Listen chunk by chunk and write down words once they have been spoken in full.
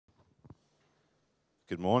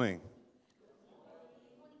Good morning.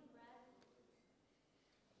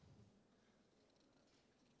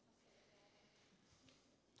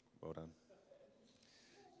 Well done.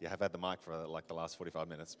 Yeah, I've had the mic for like the last 45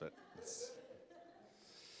 minutes, but it's...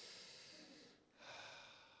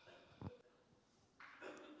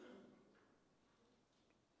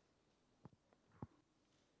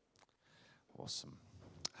 Awesome.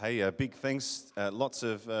 Hey, big thanks. Lots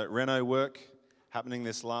of reno work happening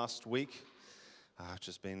this last week, which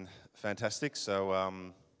has been fantastic. So,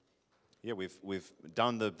 yeah, we've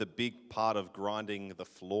done the big part of grinding the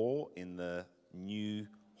floor in the new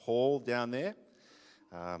hall down there.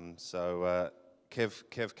 So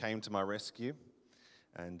Kev came to my rescue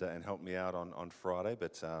and helped me out on Friday.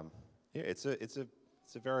 But yeah, it's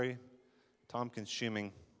a very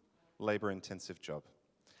time-consuming, labor-intensive job.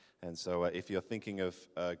 And so if you're thinking of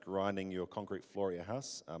grinding your concrete floor at your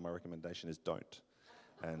house, my recommendation is don't.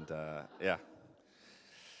 And yeah.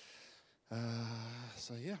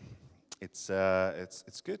 So yeah,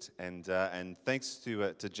 it's good. And thanks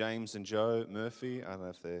to James and Joe Murphy. I don't know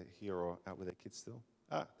if they're here or out with their kids still.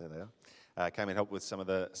 Ah, there they are. Came and helped with some of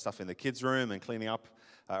the stuff in the kids' room and cleaning up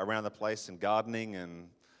around the place and gardening and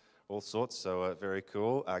all sorts, so very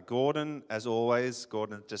cool. Gordon, as always,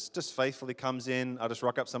 Gordon just faithfully comes in. I just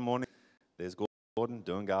rock up some morning. There's Gordon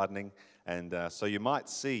doing gardening, and so you might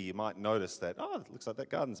notice that, oh, it looks like that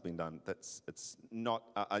garden's been done. It's not.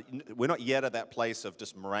 We're not yet at that place of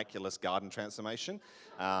just miraculous garden transformation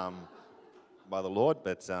by the Lord,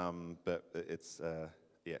 but it's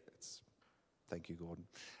yeah, it's. Thank you, Gordon,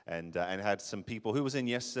 and had some people who was in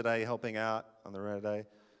yesterday helping out on the reno day.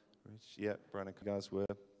 Yeah, Brandon, you guys were.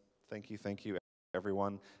 Thank you,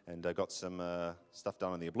 everyone. And I got some stuff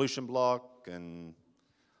done on the ablution block and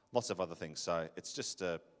lots of other things. So it's just,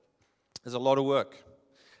 there's a lot of work.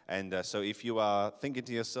 And so if you are thinking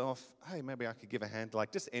to yourself, hey, maybe I could give a hand,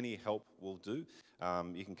 like just any help will do.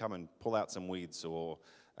 You can come and pull out some weeds or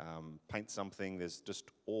paint something. There's just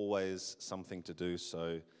always something to do.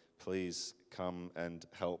 So please come and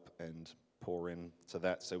help and pour into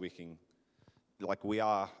that so we can, like we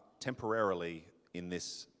are temporarily in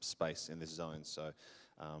this space, in this zone. So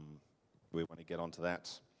we want to get onto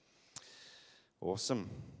that. Awesome.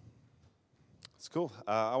 It's cool.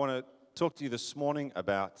 I want to talk to you this morning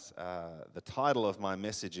about the title of my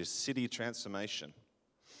message is City Transformation.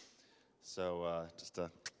 So just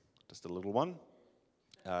a little one.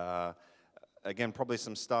 Again, probably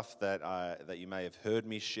some stuff that you may have heard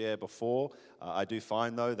me share before. I do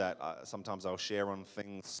find, though, that sometimes I'll share on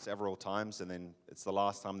things several times, and then it's the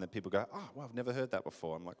last time that people go, oh, well, I've never heard that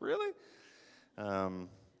before. I'm like, really?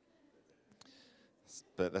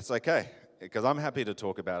 But that's okay, because I'm happy to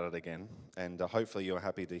talk about it again, and hopefully you're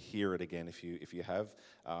happy to hear it again if you have.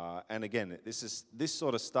 And again, this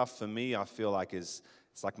sort of stuff for me, I feel like it's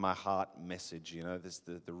like my heart message. You know, this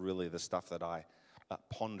really the stuff that I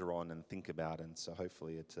ponder on and think about, and so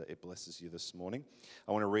hopefully it blesses you this morning.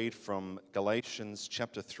 I want to read from Galatians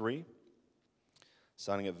chapter 3,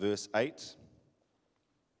 starting at verse 8.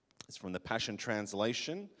 It's from the Passion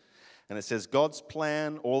Translation, and it says, God's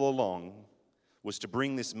plan all along was to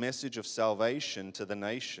bring this message of salvation to the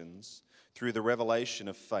nations through the revelation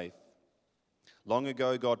of faith. Long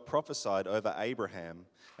ago, God prophesied over Abraham,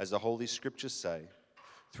 as the Holy Scriptures say,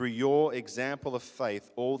 through your example of faith,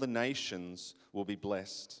 all the nations will be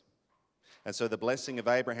blessed. And so the blessing of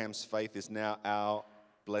Abraham's faith is now our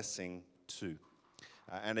blessing too.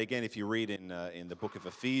 And again, if you read in the book of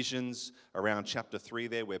Ephesians, around chapter 3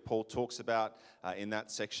 there, where Paul talks about in that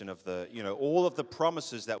section of all of the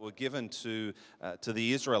promises that were given to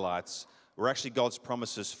the Israelites were actually God's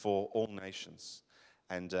promises for all nations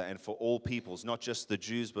and for all peoples, not just the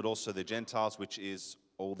Jews, but also the Gentiles, which is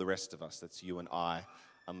all the rest of us. That's you and I,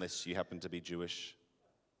 unless you happen to be Jewish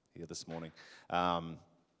here this morning.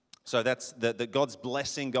 So that's the God's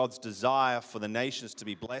blessing, God's desire for the nations to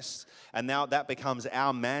be blessed. And now that becomes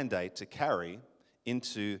our mandate to carry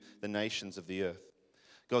into the nations of the earth.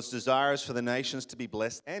 God's desire is for the nations to be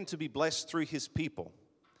blessed and to be blessed through his people.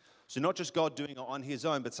 So not just God doing it on his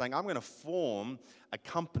own, but saying, I'm going to form a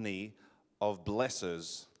company of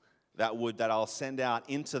blessers that I'll send out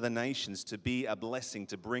into the nations to be a blessing,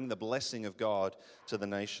 to bring the blessing of God to the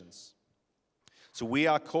nations. So we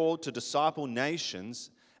are called to disciple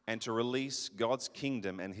nations and to release God's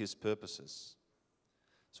kingdom and his purposes.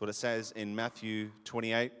 That's what it says in Matthew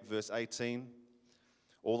 28, verse 18.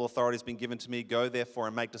 All authority has been given to me. Go therefore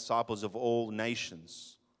and make disciples of all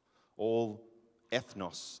nations. All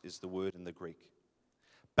ethnos is the word in the Greek.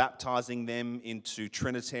 baptizing them into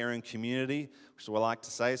Trinitarian community, which is what I like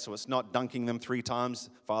to say. So it's not dunking them 3 times,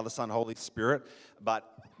 Father, Son, Holy Spirit,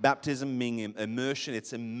 but baptism meaning immersion.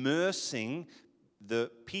 It's immersing the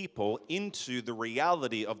people into the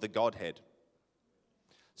reality of the Godhead.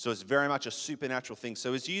 So it's very much a supernatural thing.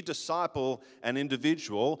 So as you disciple an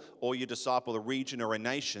individual or you disciple a region or a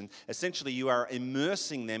nation, essentially you are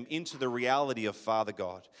immersing them into the reality of Father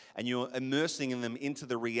God. And you're immersing them into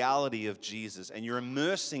the reality of Jesus. And you're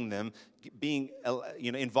immersing them,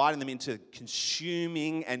 inviting them into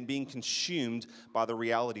consuming and being consumed by the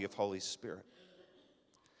reality of Holy Spirit.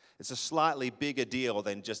 It's a slightly bigger deal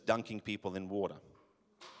than just dunking people in water.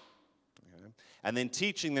 And then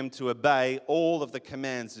teaching them to obey all of the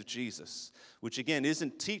commands of Jesus, which again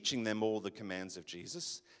isn't teaching them all the commands of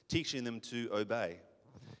Jesus, teaching them to obey.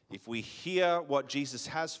 If we hear what Jesus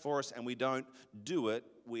has for us and we don't do it,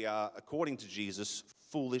 we are, according to Jesus,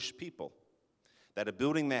 foolish people that are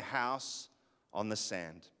building their house on the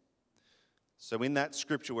sand. So in that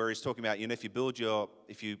scripture where he's talking about,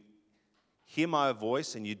 if you hear my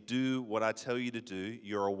voice and you do what I tell you to do,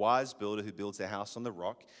 you're a wise builder who builds their house on the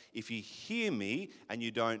rock. If you hear me and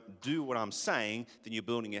you don't do what I'm saying, then you're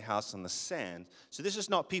building your house on the sand. So this is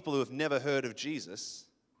not people who have never heard of Jesus.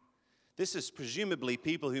 This is presumably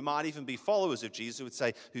people who might even be followers of Jesus,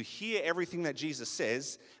 who hear everything that Jesus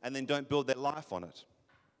says and then don't build their life on it.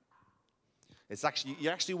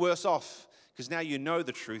 You're actually worse off because now you know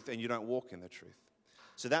the truth and you don't walk in the truth.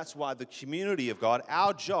 So that's why the community of God,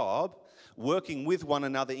 our job, working with one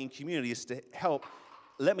another in community, is to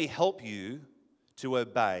let me help you to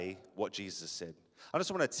obey what Jesus said. I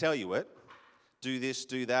just want to tell you it. Do this,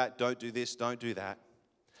 do that, don't do this, don't do that.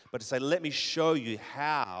 But to say, let me show you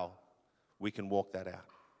how we can walk that out.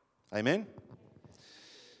 Amen?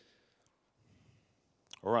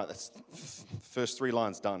 All right, that's first 3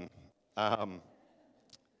 lines done.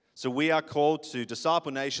 So we are called to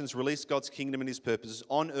disciple nations, release God's kingdom and his purposes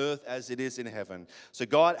on earth as it is in heaven. So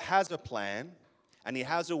God has a plan, and he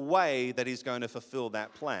has a way that he's going to fulfill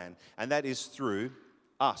that plan, and that is through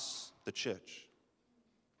us, the church.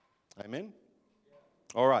 Amen?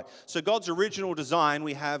 All right. So God's original design,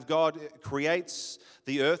 we have God creates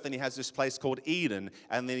the earth, and he has this place called Eden,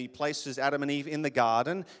 and then he places Adam and Eve in the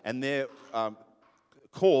garden, and their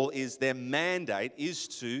their mandate is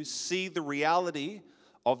to see the reality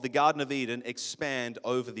of the Garden of Eden expand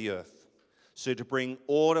over the earth. So to bring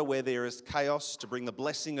order where there is chaos, to bring the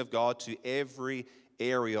blessing of God to every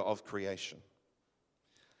area of creation.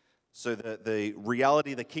 So the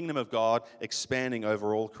reality, the kingdom of God expanding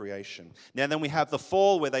over all creation. Now then we have the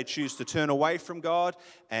fall where they choose to turn away from God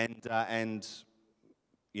and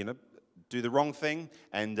do the wrong thing,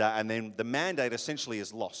 and then the mandate essentially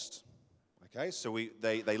is lost. Okay, so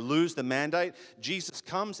they lose the mandate. Jesus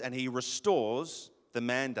comes and he restores the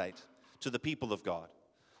mandate to the people of God.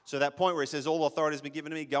 So that point where he says, all authority has been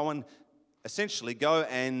given to me, go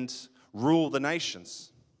and rule the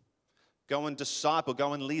nations. Go and disciple,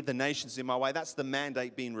 go and lead the nations in my way. That's the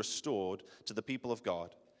mandate being restored to the people of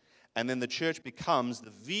God. And then the church becomes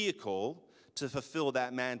the vehicle to fulfill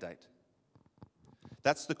that mandate.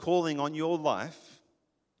 That's the calling on your life,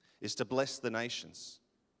 is to bless the nations.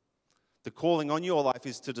 The calling on your life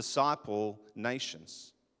is to disciple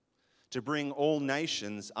nations, to bring all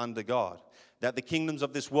nations under God, that the kingdoms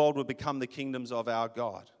of this world will become the kingdoms of our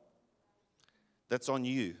God. That's on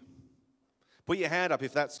you. Put your hand up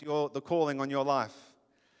if that's the calling on your life.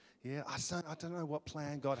 Yeah, I don't know what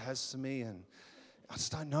plan God has for me, and I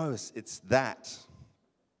just don't know. It's that.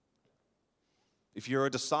 If you're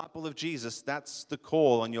a disciple of Jesus, that's the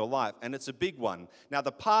call on your life, and it's a big one. Now,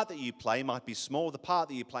 the part that you play might be small, the part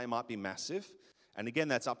that you play might be massive, and again,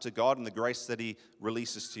 that's up to God and the grace that he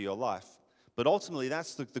releases to your life. But ultimately,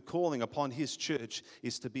 that's the calling upon his church,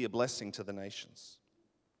 is to be a blessing to the nations.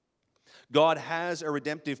 God has a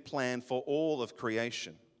redemptive plan for all of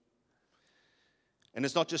creation. And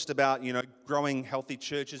it's not just about, growing healthy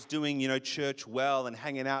churches, doing, church well and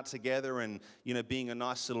hanging out together and, being a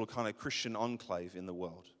nice little kind of Christian enclave in the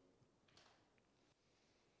world.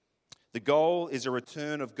 The goal is a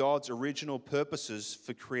return of God's original purposes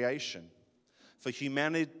for creation, for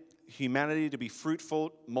humanity to be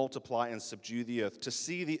fruitful, multiply, and subdue the earth, to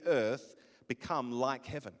see the earth become like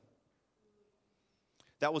heaven.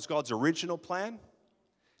 That was God's original plan,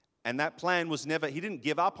 and that plan was he didn't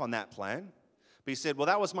give up on that plan. But he said, well,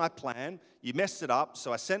 that was my plan. You messed it up,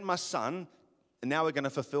 so I sent my son, and now we're going to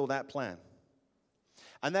fulfill that plan.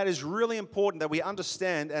 And that is really important that we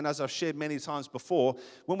understand, and as I've shared many times before,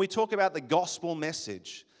 when we talk about the gospel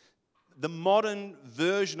message, the modern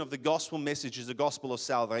version of the gospel message is the gospel of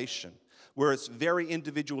salvation. where it's very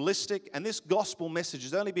individualistic. And this gospel message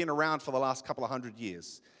has only been around for the last couple of hundred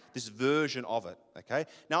years, this version of it, okay?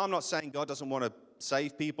 Now, I'm not saying God doesn't want to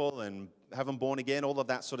save people and have them born again, all of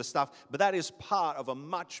that sort of stuff, but that is part of a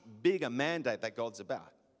much bigger mandate that God's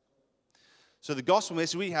about. So the gospel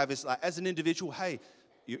message we have is like, as an individual, hey,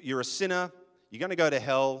 you're a sinner, you're going to go to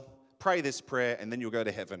hell, pray this prayer, and then you'll go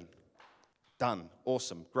to heaven. Done.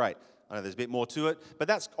 Awesome. Great. I know there's a bit more to it, but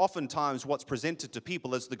that's oftentimes what's presented to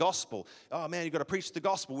people as the gospel. Oh man, you've got to preach the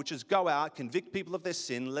gospel, which is go out, convict people of their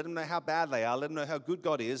sin, let them know how bad they are, let them know how good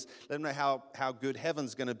God is, let them know how good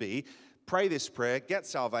heaven's going to be. Pray this prayer, get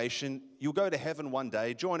salvation, you'll go to heaven one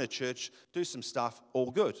day, join a church, do some stuff,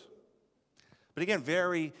 all good. But again,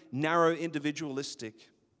 very narrow, individualistic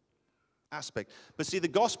aspect. But see, the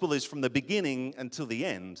gospel is from the beginning until the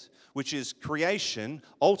end, which is creation,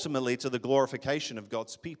 ultimately to the glorification of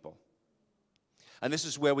God's people. And this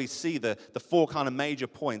is where we see the four kind of major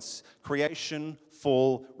points: creation,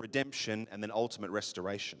 fall, redemption, and then ultimate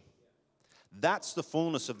restoration. That's the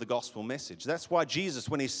fullness of the gospel message. That's why Jesus,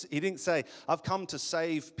 when he didn't say, I've come to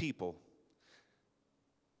save people.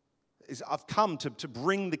 I've come to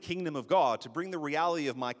bring the kingdom of God, to bring the reality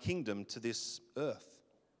of my kingdom to this earth.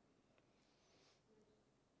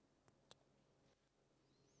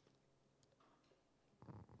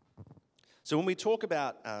 So when we talk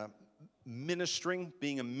about ministering,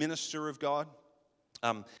 being a minister of God,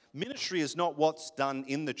 ministry is not what's done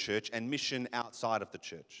in the church and mission outside of the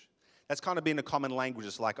church. That's kind of been a common language.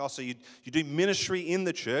 It's like, oh, so you do ministry in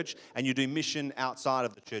the church and you do mission outside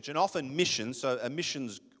of the church. And often missions, so a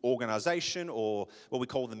missions organization or what we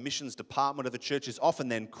call the missions department of the church is often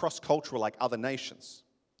then cross-cultural like other nations.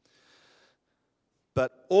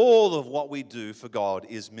 But all of what we do for God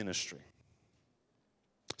is ministry.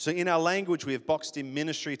 So in our language, we have boxed in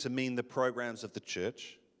ministry to mean the programs of the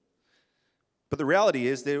church. But the reality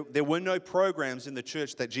is there were no programs in the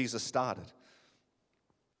church that Jesus started.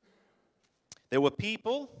 There were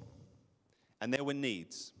people and there were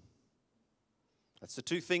needs. That's the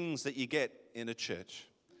two things that you get in a church.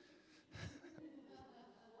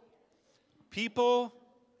 People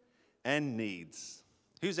and needs.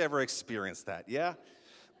 Who's ever experienced that, yeah?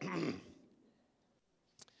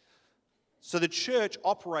 So the church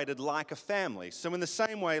operated like a family. So in the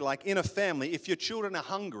same way, like in a family, if your children are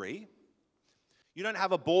hungry, you don't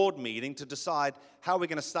have a board meeting to decide how we're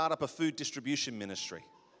going to start up a food distribution ministry.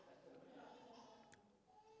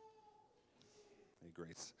 He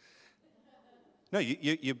agrees. No,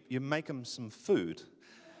 you make them some food.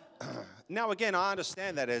 Now, again, I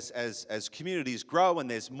understand that as communities grow and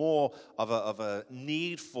there's more of a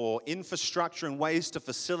need for infrastructure and ways to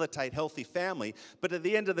facilitate healthy family, but at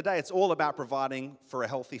the end of the day, it's all about providing for a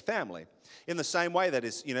healthy family. In the same way that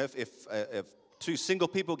is, if two single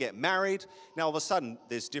people get married, now all of a sudden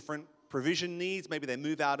there's different provision needs. Maybe they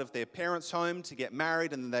move out of their parents' home to get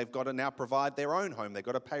married and they've got to now provide their own home. They've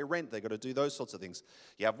got to pay rent. They've got to do those sorts of things.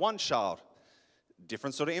 You have one child.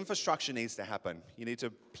 Different sort of infrastructure needs to happen. You need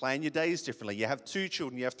to plan your days differently. You have 2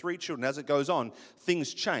 children, you have 3 children. As it goes on,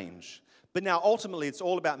 things change. But now ultimately it's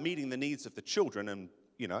all about meeting the needs of the children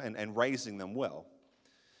and raising them well.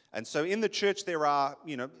 And so in the church there are,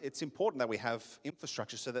 it's important that we have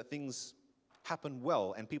infrastructure so that things happen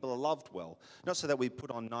well and people are loved well. Not so that we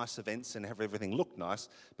put on nice events and have everything look nice,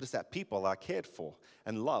 but it's that people are cared for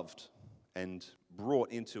and loved and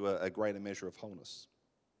brought into a greater measure of wholeness.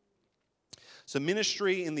 So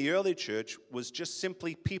ministry in the early church was just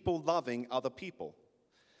simply people loving other people.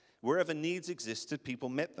 Wherever needs existed, people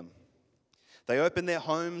met them. They opened their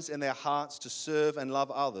homes and their hearts to serve and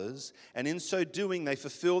love others, and in so doing, they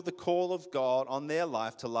fulfilled the call of God on their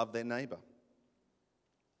life to love their neighbor.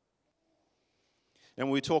 And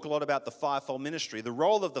when we talk a lot about the fivefold ministry, the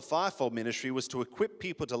role of the fivefold ministry was to equip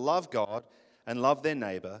people to love God and love their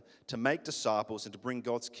neighbor, to make disciples, and to bring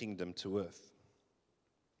God's kingdom to earth.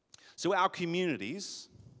 So our communities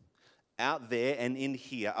out there and in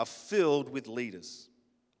here are filled with leaders.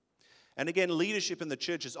 And again, leadership in the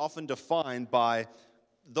church is often defined by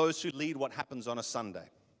those who lead what happens on a Sunday.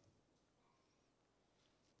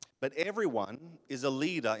 But everyone is a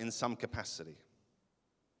leader in some capacity.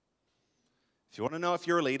 If you want to know if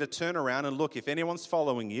you're a leader, turn around and look. If anyone's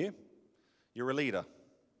following you, you're a leader.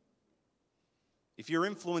 If you're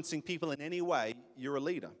influencing people in any way, you're a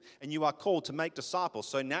leader. And you are called to make disciples.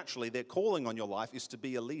 So naturally, their calling on your life is to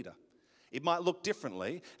be a leader. It might look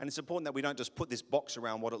differently, and it's important that we don't just put this box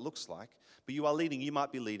around what it looks like. But you are leading. You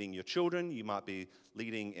might be leading your children. You might be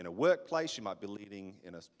leading in a workplace. You might be leading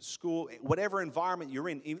in a school. Whatever environment you're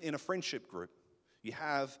in a friendship group, you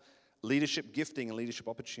have leadership gifting and leadership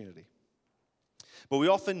opportunity. But we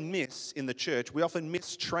often miss in the church, we often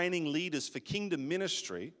miss training leaders for kingdom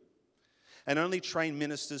ministry and only train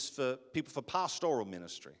ministers for people for pastoral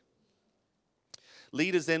ministry.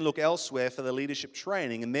 Leaders then look elsewhere for the leadership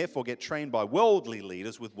training and therefore get trained by worldly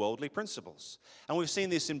leaders with worldly principles. And we've seen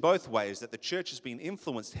this in both ways, that the church has been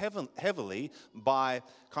influenced heavily by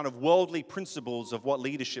kind of worldly principles of what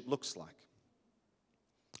leadership looks like.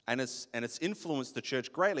 And it's influenced the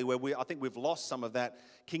church greatly, where I think we've lost some of that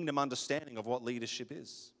kingdom understanding of what leadership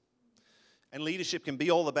is. And leadership can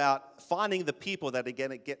be all about finding the people that are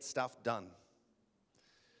going to get stuff done,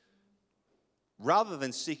 rather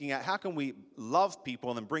than seeking out how can we love people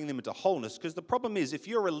and then bring them into wholeness. Because the problem is, if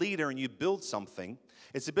you're a leader and you build something,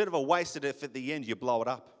 it's a bit of a waste if at the end you blow it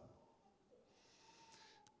up.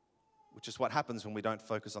 Which is what happens when we don't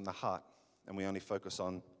focus on the heart and we only focus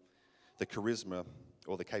on the charisma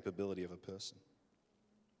or the capability of a person.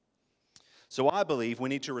 So I believe we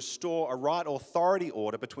need to restore a right authority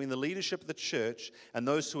order between the leadership of the church and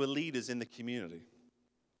those who are leaders in the community.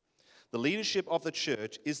 The leadership of the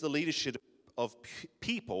church is the leadership of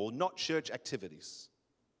people, not church activities.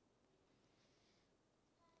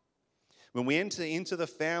 When we enter into the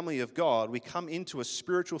family of God, we come into a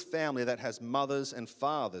spiritual family that has mothers and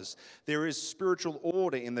fathers. There is spiritual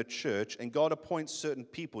order in the church, and God appoints certain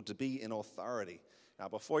people to be in authority. Now,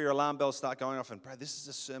 before your alarm bells start going off, and Brad, this is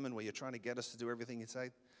a sermon where you're trying to get us to do everything you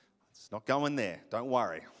say, it's not going there. Don't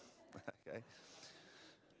worry. Okay.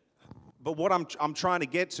 But what I'm trying to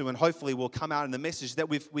get to, and hopefully will come out in the message, that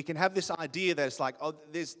we can have this idea that it's like, oh,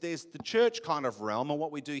 there's the church kind of realm and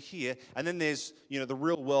what we do here, and then there's, the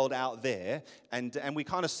real world out there, and we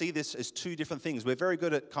kind of see this as two different things. We're very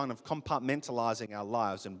good at kind of compartmentalizing our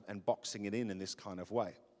lives and boxing it in this kind of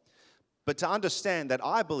way. But to understand that,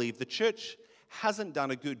 I believe the church hasn't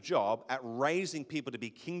done a good job at raising people to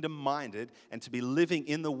be kingdom-minded and to be living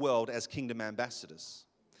in the world as kingdom ambassadors.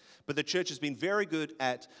 But the church has been very good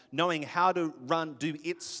at knowing how to do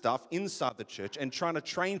its stuff inside the church and trying to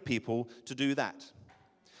train people to do that.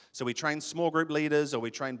 So we train small group leaders, or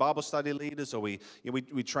we train Bible study leaders, or we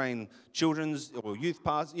train children's or youth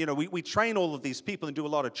pastors. We train all of these people and do a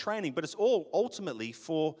lot of training, but it's all ultimately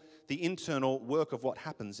for the internal work of what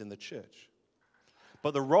happens in the church.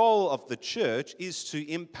 But the role of the church is to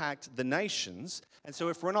impact the nations. And so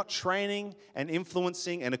if we're not training and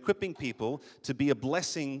influencing and equipping people to be a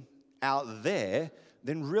blessing out there,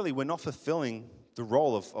 then really we're not fulfilling the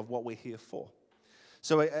role of what we're here for.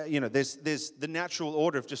 So, there's the natural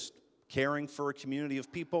order of just caring for a community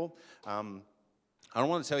of people. I don't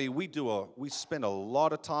want to tell you, we spend a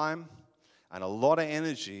lot of time and a lot of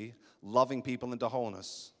energy loving people into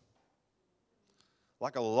wholeness.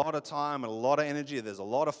 Like a lot of time and a lot of energy. There's a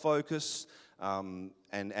lot of focus and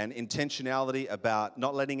intentionality about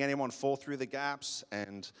not letting anyone fall through the gaps.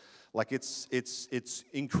 And like it's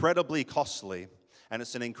incredibly costly, and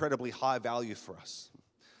it's an incredibly high value for us.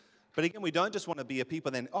 But again, we don't just want to be a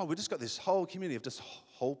people then, we just got this whole community of just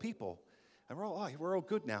whole people. And we're all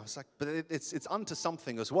good now. It's like, but it's unto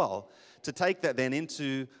something as well to take that then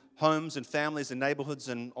into homes and families and neighborhoods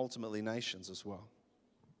and ultimately nations as well.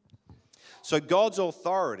 So God's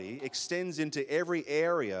authority extends into every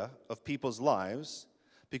area of people's lives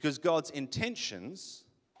because God's intentions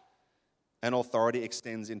and authority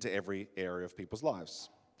extends into every area of people's lives.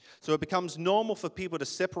 So it becomes normal for people to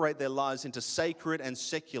separate their lives into sacred and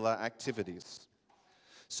secular activities.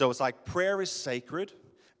 So it's like prayer is sacred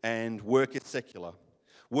and work is secular.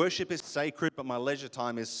 Worship is sacred, but my leisure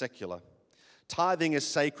time is secular. Tithing is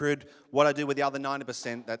sacred. What I do with the other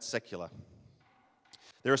 90%, that's secular.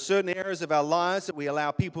 There are certain areas of our lives that we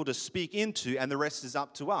allow people to speak into, and the rest is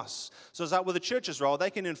up to us. So it's like with the church's role,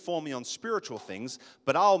 they can inform me on spiritual things,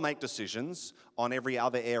 but I'll make decisions on every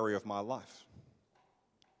other area of my life.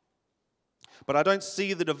 But I don't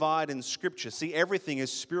see the divide in Scripture. See, everything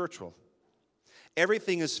is spiritual.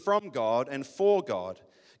 Everything is from God and for God.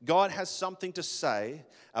 God has something to say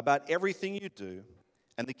about everything you do,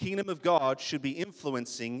 and the kingdom of God should be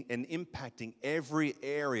influencing and impacting every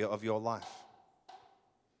area of your life.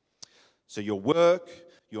 So your work,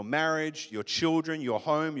 your marriage, your children, your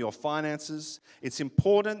home, your finances. It's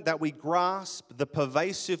important that we grasp the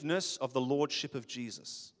pervasiveness of the lordship of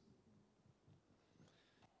Jesus.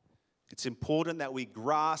 It's important that we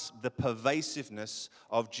grasp the pervasiveness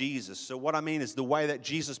of Jesus. So what I mean is the way that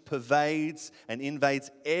Jesus pervades and invades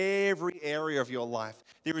every area of your life.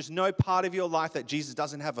 There is no part of your life that Jesus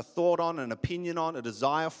doesn't have a thought on, an opinion on, a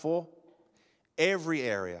desire for. Every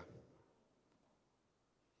area.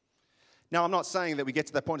 Now, I'm not saying that we get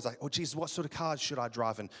to that point, it's like, oh, Jesus, what sort of car should I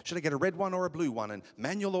drive? And should I get a red one or a blue one? And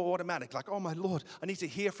manual or automatic? Like, oh, my Lord, I need to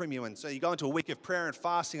hear from you. And so you go into a week of prayer and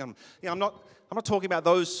fasting. I'm not talking about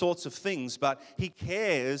those sorts of things, but he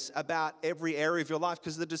cares about every area of your life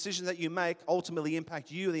because the decisions that you make ultimately impact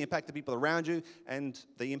you, they impact the people around you, and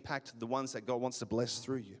they impact the ones that God wants to bless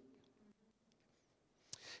through you.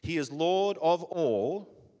 He is Lord of all,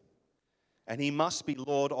 and he must be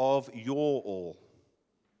Lord of your all.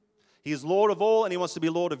 He is Lord of all, and he wants to be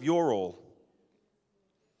Lord of your all.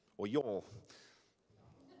 Or your.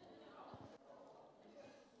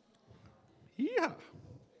 Yeah.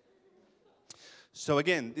 So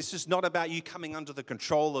again, this is not about you coming under the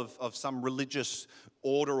control of some religious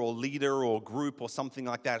order or leader or group or something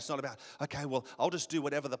like that. It's not about, okay, well, I'll just do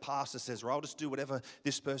whatever the pastor says, or I'll just do whatever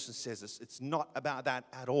this person says. It's not about that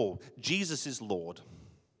at all. Jesus is Lord.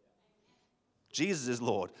 Jesus is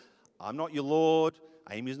Lord. I'm not your Lord.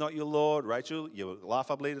 Amy's not your Lord. Rachel, you laugh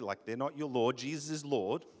up leader, like they're not your Lord. Jesus is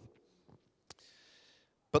Lord.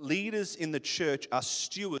 But leaders in the church are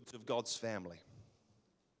stewards of God's family.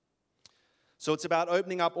 So it's about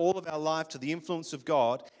opening up all of our life to the influence of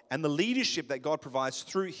God and the leadership that God provides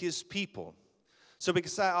through his people. So we can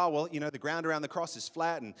say, oh, well, the ground around the cross is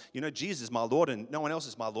flat and, Jesus is my Lord and no one else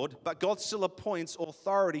is my Lord. But God still appoints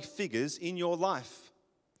authority figures in your life.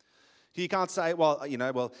 You can't say,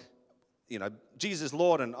 Jesus is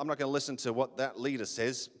Lord, and I'm not going to listen to what that leader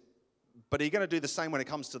says. But are you going to do the same when it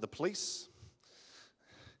comes to the police?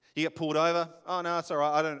 You get pulled over. Oh, no, it's all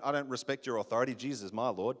right. I don't respect your authority. Jesus is my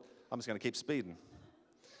Lord. I'm just going to keep speeding.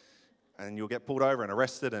 And you'll get pulled over and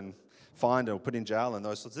arrested and fined or put in jail and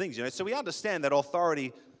those sorts of things. So we understand that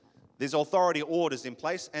authority, there's authority orders in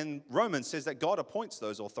place. And Romans says that God appoints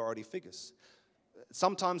those authority figures.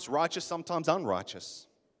 Sometimes righteous, sometimes unrighteous.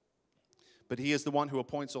 But he is the one who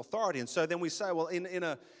appoints authority. And so then we say, well, in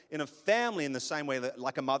a family, in the same way that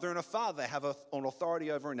like a mother and a father have an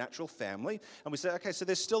authority over a natural family. And we say, okay, so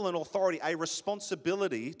there's still an authority, a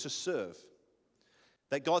responsibility to serve.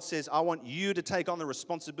 That God says, I want you to take on the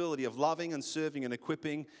responsibility of loving and serving and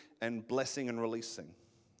equipping and blessing and releasing.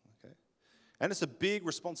 Okay? And it's a big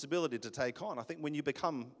responsibility to take on. I think when you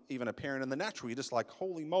become even a parent in the natural, you're just like,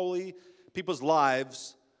 holy moly, people's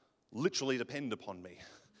lives literally depend upon me.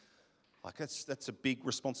 Like that's a big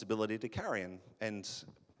responsibility to carry, and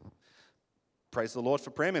praise the Lord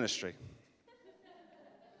for prayer ministry.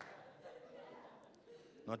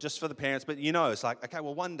 Not just for the parents, but it's like, okay,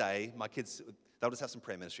 well, one day my kids, they'll just have some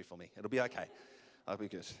prayer ministry for me. It'll be okay. I'll be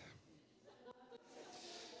good.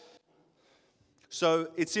 So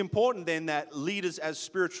it's important then that leaders as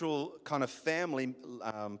spiritual kind of family,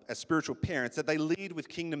 as spiritual parents, that they lead with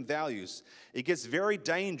kingdom values. It gets very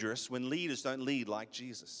dangerous when leaders don't lead like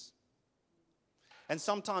Jesus. And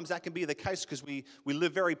sometimes that can be the case because we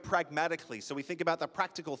live very pragmatically. So we think about the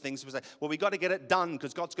practical things. We say, well, we got to get it done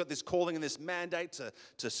because God's got this calling and this mandate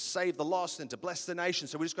to save the lost and to bless the nation.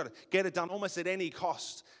 So we just got to get it done almost at any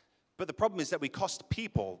cost. But the problem is that we cost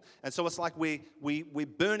people. And so it's like we're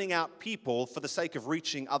burning out people for the sake of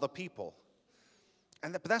reaching other people.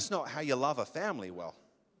 But that's not how you love a family well.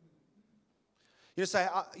 You say,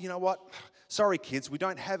 you know what? Sorry, kids, we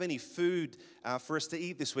don't have any food for us to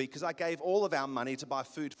eat this week because I gave all of our money to buy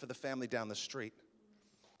food for the family down the street.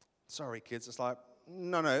 Sorry, kids. It's like,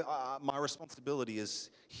 no, my responsibility is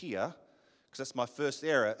here because that's my first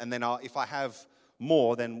area. And then if I have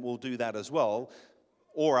more, then we'll do that as well.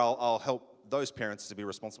 Or I'll help those parents to be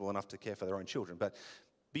responsible enough to care for their own children. But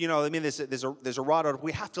there's a right order.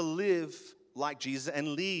 We have to live like Jesus and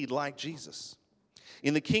lead like Jesus.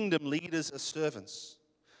 In the kingdom, leaders are servants.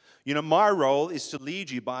 My role is to lead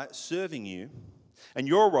you by serving you, and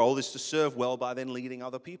your role is to serve well by then leading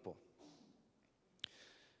other people.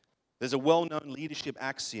 There's a well-known leadership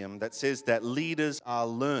axiom that says that leaders are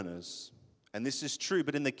learners, and this is true,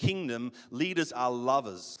 but in the kingdom, leaders are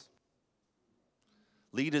lovers.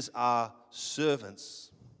 Leaders are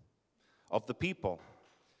servants of the people.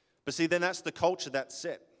 But see, then that's the culture that's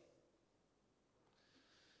set.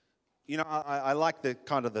 I like the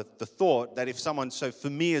kind of the thought that if someone, so for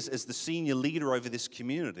me as the senior leader over this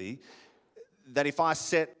community, that if I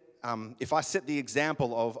set the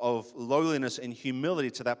example of lowliness and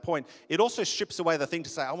humility to that point, it also strips away the thing to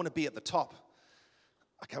say, I want to be at the top.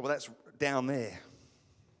 Okay, well, that's down there.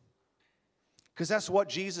 Because that's what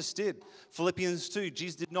Jesus did. Philippians 2,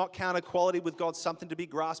 Jesus did not count equality with God something to be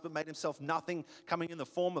grasped, but made himself nothing, coming in the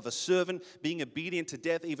form of a servant, being obedient to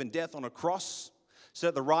death, even death on a cross. So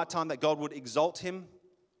at the right time that God would exalt him.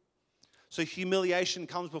 So humiliation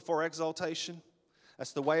comes before exaltation.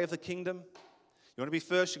 That's the way of the kingdom. You want to be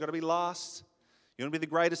first, you've got to be last. You want to be the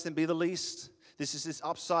greatest, then be the least. This is this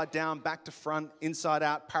upside down, back to front, inside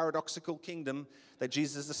out, paradoxical kingdom that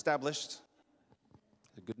Jesus established.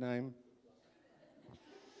 A good name.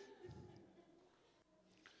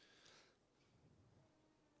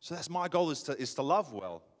 So that's my goal, is to love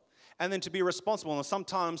well. And then to be responsible. And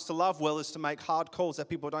sometimes to love well is to make hard calls that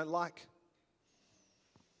people don't like.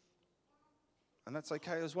 And that's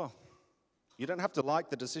okay as well. You don't have to like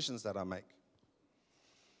the decisions that I make,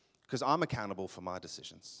 because I'm accountable for my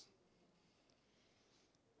decisions.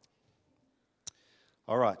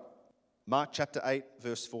 All right, Mark chapter 8,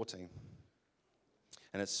 verse 14.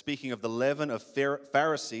 And it's speaking of the leaven of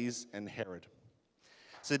Pharisees and Herod. It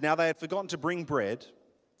said, now they had forgotten to bring bread,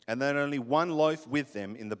 and they had only one loaf with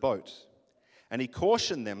them in the boat. And he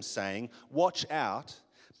cautioned them, saying, watch out,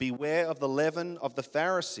 beware of the leaven of the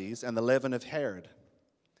Pharisees and the leaven of Herod.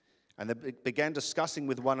 And they began discussing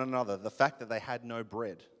with one another the fact that they had no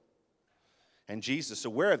bread. And Jesus,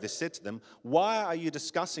 aware of this, said to them, why are you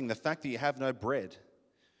discussing the fact that you have no bread?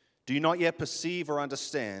 Do you not yet perceive or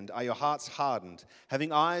understand? Are your hearts hardened?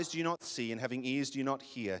 Having eyes do you not see, and having ears do you not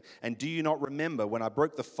hear? And do you not remember when I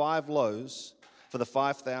broke the 5 loaves for the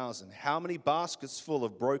 5,000? How many baskets full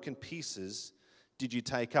of broken pieces did you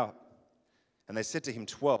take up? And they said to him,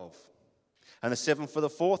 12. And the 7 for the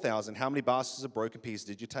 4,000, how many baskets of broken pieces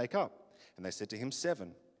did you take up? And they said to him, 7.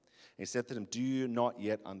 And he said to them, do you not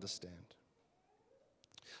yet understand?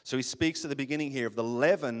 So he speaks at the beginning here of the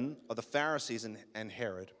leaven of the Pharisees and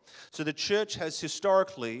Herod. So the church has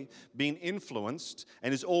historically been influenced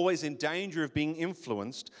and is always in danger of being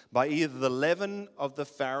influenced by either the leaven of the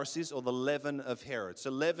Pharisees or the leaven of Herod. So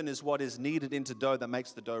leaven is what is kneaded into dough that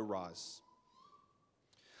makes the dough rise.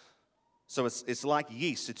 So it's like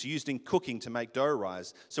yeast. It's used in cooking to make dough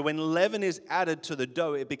rise. So when leaven is added to the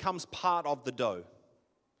dough, it becomes part of the dough.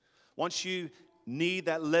 Once you knead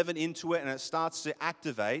that leaven into it and it starts to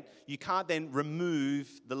activate, you can't then remove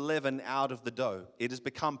the leaven out of the dough. It has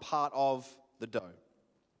become part of the dough.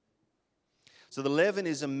 So the leaven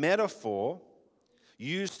is a metaphor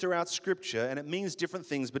used throughout Scripture, and it means different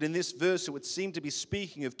things. But in this verse, it would seem to be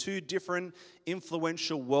speaking of 2 different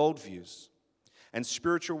influential worldviews and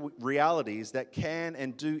spiritual realities that can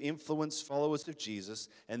and do influence followers of Jesus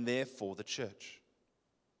and therefore the church.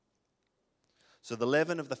 So the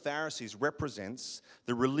leaven of the Pharisees represents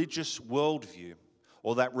the religious worldview,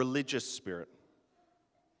 or that religious spirit.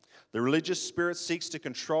 The religious spirit seeks to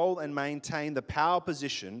control and maintain the power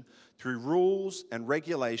position through rules and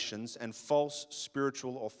regulations and false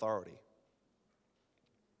spiritual authority.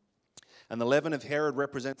 And the leaven of Herod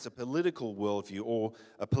represents a political worldview, or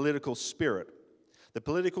a political spirit. The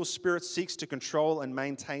political spirit seeks to control and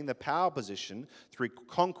maintain the power position through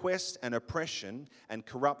conquest and oppression and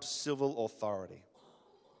corrupt civil authority.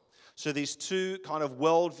 So these 2 kind of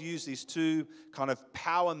worldviews, these 2 kind of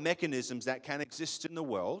power mechanisms that can exist in the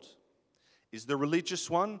world, is the religious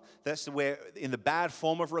one. That's where, in the bad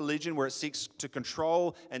form of religion, where it seeks to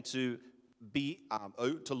control and to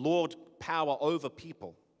lord power over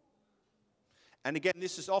people. And again,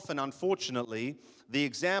 this is often, unfortunately, the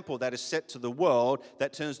example that is set to the world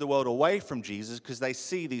that turns the world away from Jesus, because they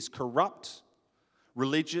see these corrupt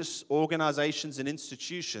religious organizations and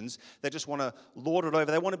institutions that just want to lord it over.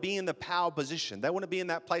 They want to be in the power position. They want to be in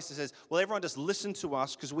that place that says, well, everyone just listen to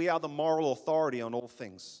us because we are the moral authority on all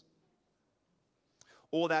things.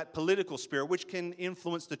 Or that political spirit, which can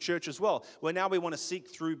influence the church as well, where now we want to seek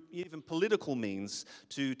through even political means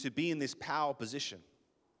to be in this power position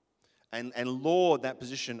and lord that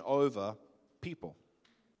position over people.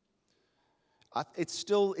 It's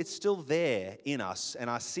still there in us, and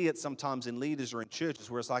I see it sometimes in leaders or in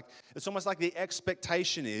churches where it's almost like the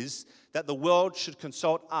expectation is that the world should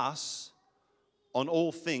consult us on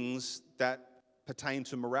all things that pertain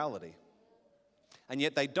to morality. And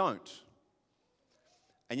yet they don't.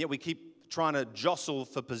 And yet we keep trying to jostle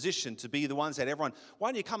for position to be the ones that everyone, why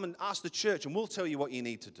don't you come and ask the church and we'll tell you what you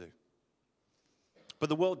need to do. But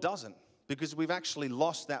the world doesn't, because we've actually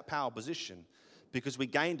lost that power position because we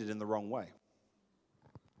gained it in the wrong way.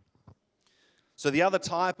 So the other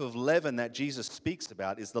type of leaven that Jesus speaks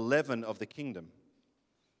about is the leaven of the kingdom.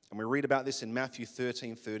 And we read about this in Matthew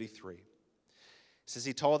 13:33. It says,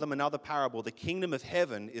 he told them another parable. The kingdom of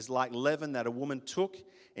heaven is like leaven that a woman took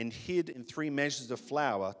and hid in 3 measures of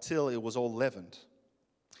flour till it was all leavened.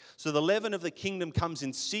 So the leaven of the kingdom comes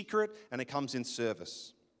in secret and it comes in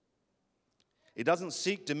service. It doesn't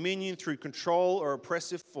seek dominion through control or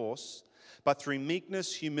oppressive force, but through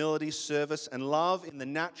meekness, humility, service, and love in the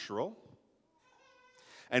natural,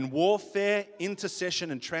 and warfare, intercession,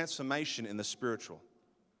 and transformation in the spiritual.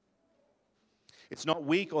 It's not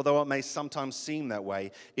weak, although it may sometimes seem that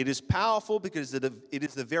way. It is powerful because it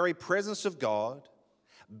is the very presence of God,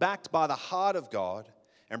 backed by the heart of God,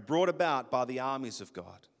 and brought about by the armies of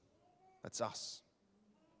God. That's us.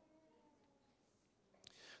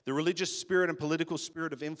 The religious spirit and political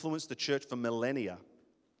spirit have influenced the church for millennia.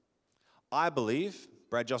 I believe,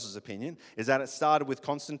 Brad Joss's opinion, is that it started with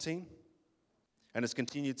Constantine and has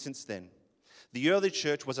continued since then. The early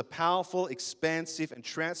church was a powerful, expansive, and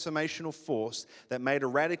transformational force that made a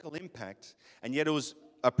radical impact, and yet it was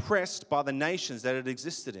oppressed by the nations that it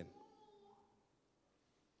existed in.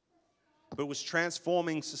 But it was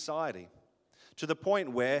transforming society to the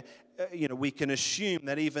point where, we can assume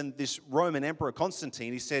that even this Roman Emperor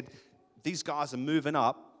Constantine, he said, these guys are moving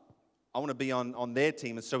up. I want to be on their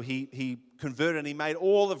team. And so he converted and he made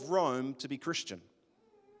all of Rome to be Christian.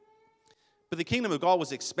 But the kingdom of God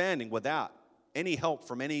was expanding without any help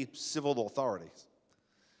from any civil authorities.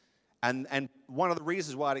 And one of the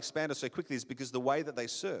reasons why it expanded so quickly is because the way that they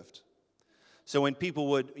served. So when people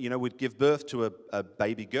would give birth to a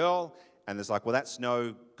baby girl, and there's like, well, that's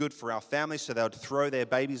no good for our family, so they would throw their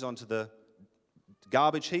babies onto the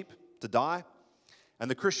garbage heap to die. And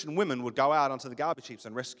the Christian women would go out onto the garbage heaps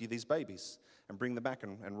and rescue these babies and bring them back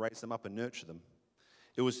and raise them up and nurture them.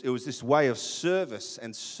 It was this way of service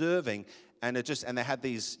and serving, and they had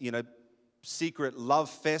these, secret love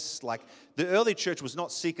fests. Like, the early church was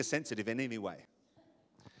not seeker sensitive in any way.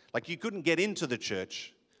 Like, you couldn't get into the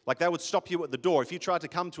church. Like, they would stop you at the door. If you tried to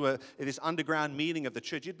come to this underground meeting of the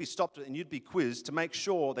church, you'd be stopped and you'd be quizzed to make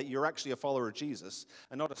sure that you're actually a follower of Jesus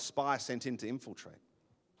and not a spy sent in to infiltrate.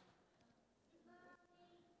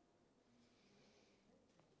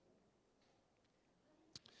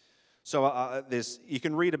 So you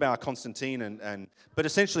can read about Constantine, but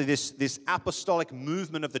essentially this apostolic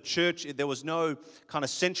movement of the church, there was no kind of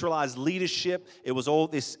centralized leadership. It was all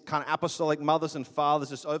this kind of apostolic mothers and fathers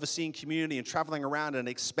just overseeing community and traveling around and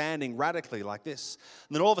expanding radically like this.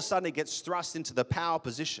 And then all of a sudden it gets thrust into the power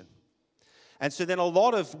position. And so then a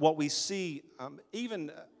lot of what we see,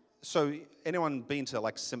 anyone been to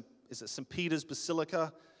is it St. Peter's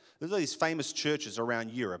Basilica? There's all these famous churches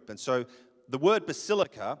around Europe. And so the word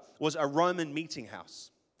basilica was a Roman meeting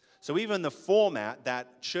house. So even the format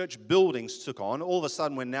that church buildings took on, all of a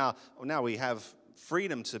sudden when now we have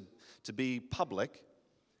freedom to be public,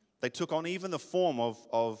 they took on even the form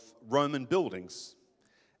of Roman buildings.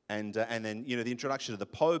 And then, the introduction of the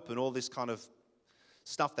Pope and all this kind of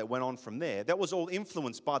stuff that went on from there, that was all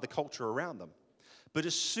influenced by the culture around them. But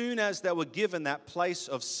as soon as they were given that place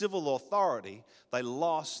of civil authority, they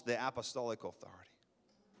lost their apostolic authority.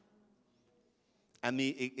 And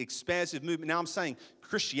the expansive movement. Now I'm saying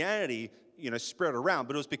Christianity, spread around,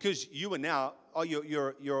 but it was because you are now,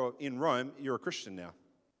 you're in Rome, you're a Christian now.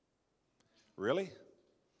 Really?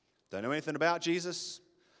 Don't know anything about Jesus,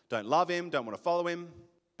 don't love him, don't want to follow him,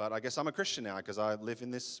 but I guess I'm a Christian now because I live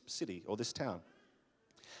in this city or this town.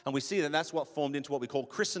 And we see that that's what formed into what we call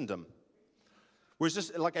Christendom. Whereas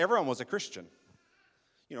just like everyone was a Christian.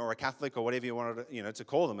 Or a Catholic or whatever you wanted to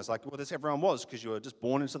call them. It's like, well, this everyone was because you were just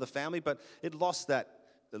born into the family, but it lost the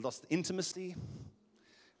intimacy.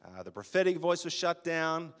 The prophetic voice was shut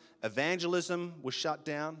down. Evangelism was shut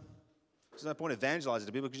down. There's no point evangelizing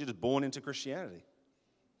to people because you're just born into Christianity.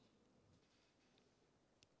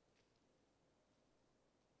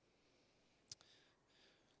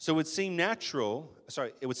 So it would seem natural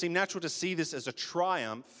to see this as a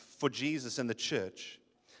triumph for Jesus and the church.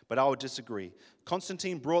 But I would disagree.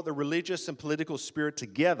 Constantine brought the religious and political spirit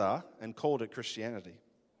together and called it Christianity.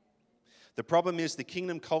 The problem is the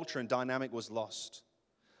kingdom culture and dynamic was lost.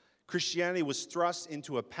 Christianity was thrust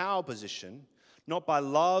into a power position, not by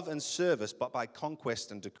love and service, but by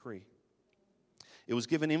conquest and decree. It was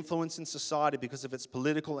given influence in society because of its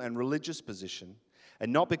political and religious position,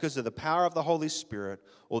 and not because of the power of the Holy Spirit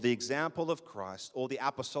or the example of Christ or the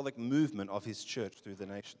apostolic movement of his church through the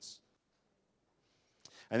nations.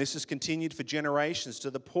 And this has continued for generations to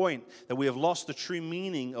the point that we have lost the true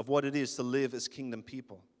meaning of what it is to live as kingdom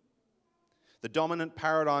people. The dominant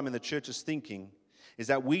paradigm in the church's thinking is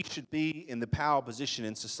that we should be in the power position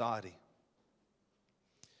in society.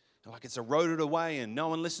 Like it's eroded away and no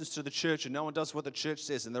one listens to the church and no one does what the church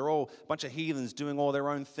says and they're all a bunch of heathens doing all their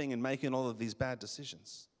own thing and making all of these bad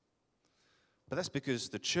decisions. But that's because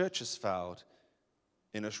the church has failed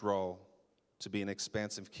in its role to be an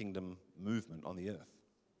expansive kingdom movement on the earth,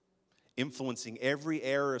 influencing every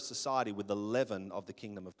area of society with the leaven of the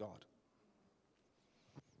kingdom of God.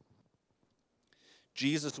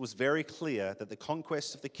 Jesus was very clear that the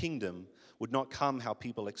conquest of the kingdom would not come how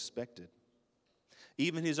people expected.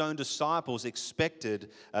 Even his own disciples expected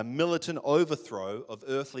a militant overthrow of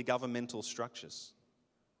earthly governmental structures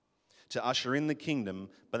to usher in the kingdom,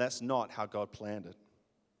 but that's not how God planned it.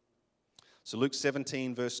 So Luke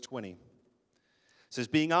 17, verse 20 says,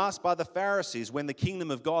 being asked by the Pharisees when the kingdom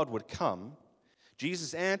of God would come,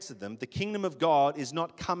 Jesus answered them, the kingdom of God is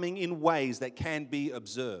not coming in ways that can be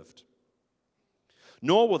observed.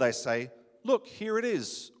 Nor will they say, look, here it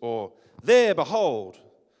is, or there, behold,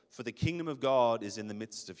 for the kingdom of God is in the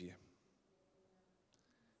midst of you.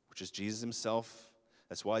 Which is Jesus himself.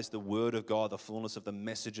 That's why he's the word of God, the fullness of the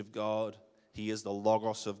message of God. He is the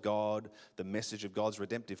logos of God, the message of God's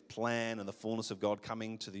redemptive plan and the fullness of God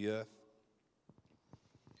coming to the earth.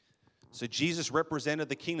 So Jesus represented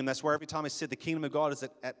the kingdom. That's why every time I said the kingdom of God is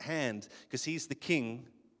at hand, because he's the king.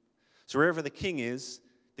 So wherever the king is,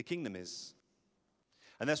 the kingdom is.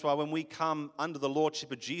 And that's why when we come under the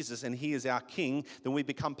lordship of Jesus and he is our king, then we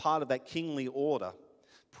become part of that kingly order.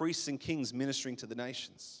 Priests and kings ministering to the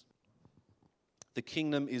nations. The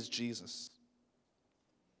kingdom is Jesus.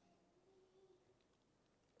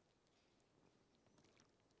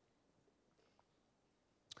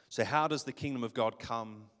 So how does the kingdom of God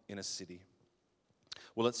come in a city?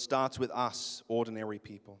 Well, it starts with us, ordinary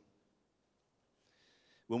people.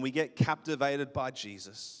 When we get captivated by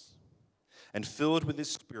Jesus and filled with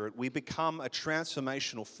his Spirit, we become a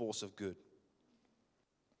transformational force of good.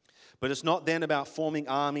 But it's not then about forming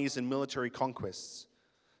armies and military conquests.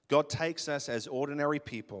 God takes us as ordinary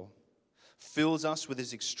people, fills us with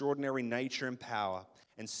his extraordinary nature and power,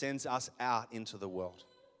 and sends us out into the world.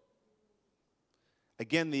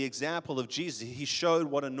 Again, the example of Jesus, he showed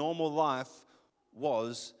what a normal life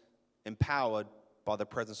was empowered by the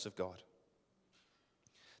presence of God.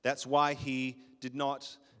 That's why he did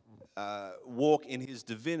not walk in his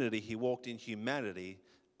divinity, he walked in humanity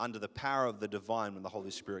under the power of the divine when the Holy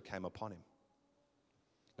Spirit came upon him.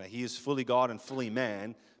 Now, he is fully God and fully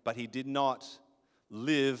man, but he did not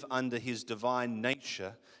live under his divine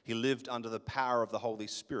nature. He lived under the power of the Holy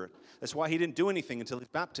Spirit. That's why he didn't do anything until his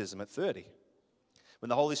baptism at 30. When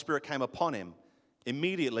the Holy Spirit came upon him,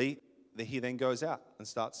 immediately he then goes out and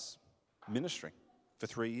starts ministering for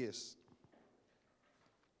 3 years.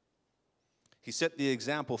 He set the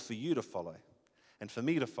example for you to follow and for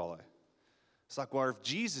me to follow. It's like, well, if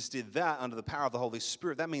Jesus did that under the power of the Holy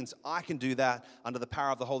Spirit, that means I can do that under the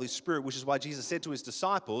power of the Holy Spirit, which is why Jesus said to his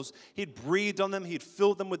disciples, he'd breathed on them, he'd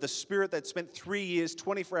filled them with the Spirit. They'd spent 3 years,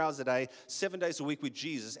 24 hours a day, 7 days a week with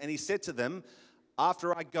Jesus. And he said to them,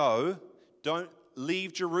 after I go, don't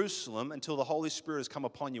leave Jerusalem until the Holy Spirit has come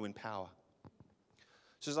upon you in power.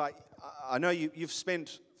 So it's like, I know you've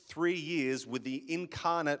spent 3 years with the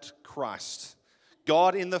incarnate Christ,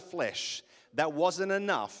 God in the flesh. That wasn't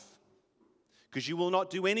enough, because you will not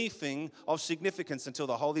do anything of significance until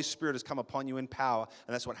the Holy Spirit has come upon you in power.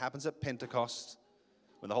 And that's what happens at Pentecost,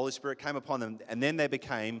 when the Holy Spirit came upon them. And then they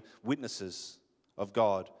became witnesses of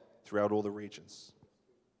God throughout all the regions.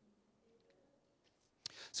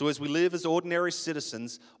 So as we live as ordinary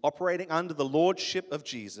citizens, operating under the lordship of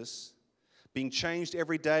Jesus, being changed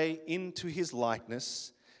every day into his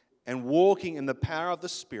likeness, and walking in the power of the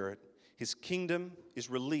Spirit, his kingdom is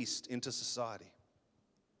released into society.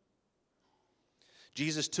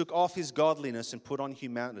 Jesus took off his godliness and put on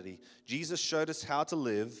humanity. Jesus showed us how to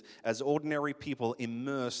live as ordinary people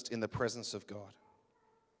immersed in the presence of God.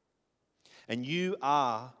 And you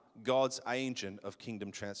are God's agent of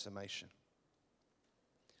kingdom transformation.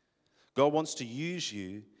 God wants to use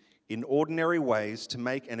you in ordinary ways to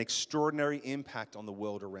make an extraordinary impact on the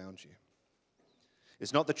world around you.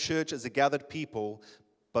 It's not the church as a gathered people,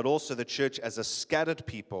 but also the church as a scattered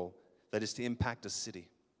people that is to impact a city.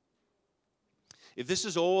 If this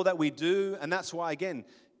is all that we do, and that's why, again,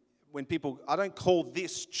 when people, I don't call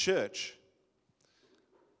this church.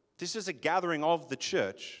 This is a gathering of the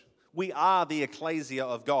church. We are the ecclesia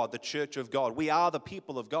of God, the church of God. We are the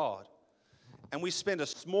people of God. And we spend a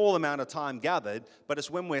small amount of time gathered, but it's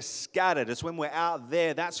when we're scattered, it's when we're out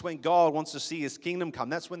there, that's when God wants to see his kingdom come.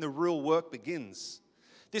 That's when the real work begins.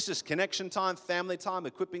 This is connection time, family time,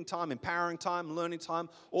 equipping time, empowering time, learning time,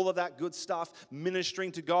 all of that good stuff,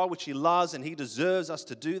 ministering to God, which he loves, and he deserves us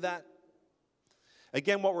to do that.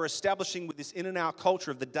 Again, what we're establishing with this in and out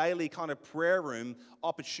culture of the daily kind of prayer room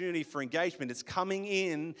opportunity for engagement, it's coming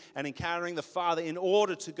in and encountering the Father in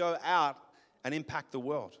order to go out and impact the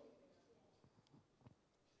world.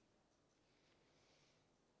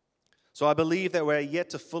 So I believe that we're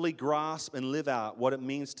yet to fully grasp and live out what it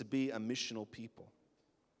means to be a missional people.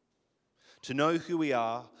 To know who we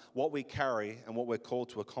are, what we carry, and what we're called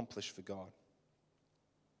to accomplish for God.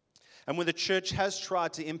 And when the church has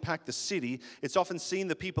tried to impact the city, it's often seen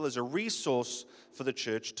the people as a resource for the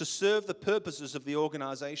church to serve the purposes of the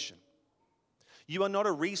organization. You are not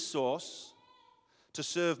a resource to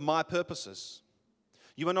serve my purposes.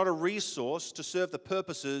 You are not a resource to serve the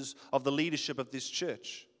purposes of the leadership of this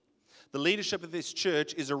church. The leadership of this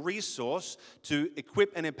church is a resource to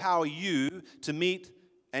equip and empower you to meet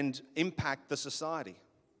and impact the society.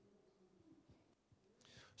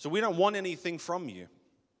 So we don't want anything from you.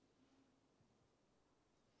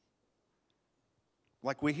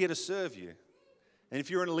 Like, we're here to serve you. And if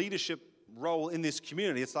you're in a leadership role in this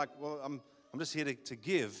community, it's like, well, I'm just here to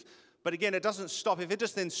give. But again, it doesn't stop. If it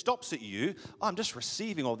just then stops at you, I'm just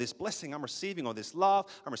receiving all this blessing. I'm receiving all this love.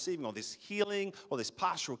 I'm receiving all this healing, all this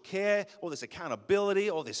pastoral care, all this accountability,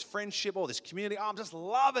 all this friendship, all this community. I'm just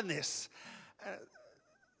loving this.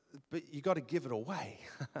 But you got to give it away.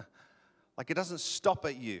 Like, it doesn't stop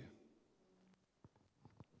at you.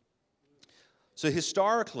 So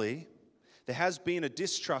historically, there has been a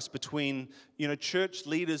distrust between, church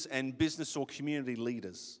leaders and business or community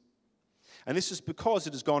leaders. And this is because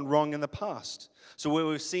it has gone wrong in the past. So where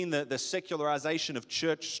we've seen the secularization of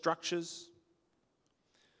church structures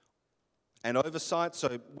and oversight,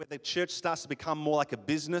 so where the church starts to become more like a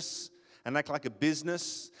business and act like a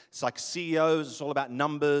business. It's like CEOs, it's all about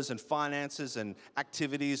numbers and finances and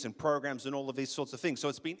activities and programs and all of these sorts of things. So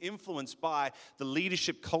it's been influenced by the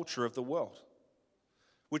leadership culture of the world,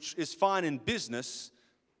 which is fine in business,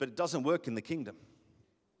 but it doesn't work in the kingdom.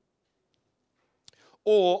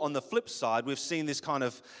 Or on the flip side, we've seen this kind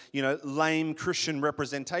of, lame Christian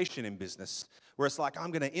representation in business, where it's like,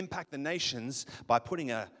 I'm going to impact the nations by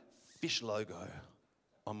putting a fish logo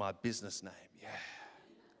on my business name. Yeah,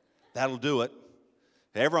 that'll do it.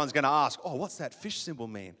 Everyone's going to ask, oh, what's that fish symbol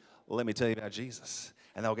mean? Well, let me tell you about Jesus.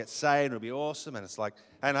 And they'll get saved, and it'll be awesome. And it's like,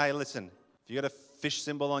 and hey, listen, if you got a fish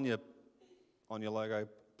symbol on your logo,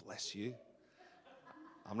 bless you.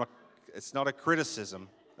 It's not a criticism,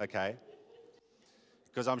 okay?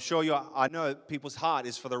 Because I'm sure I know people's heart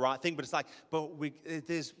is for the right thing, but it's like,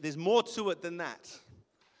 there's more to it than that.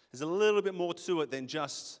 There's a little bit more to it than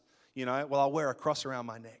just, I'll wear a cross around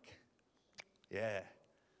my neck. Yeah,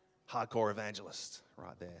 hardcore evangelist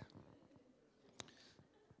right there.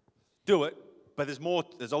 Do it, but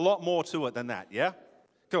there's a lot more to it than that, yeah?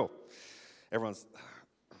 Cool. Everyone's...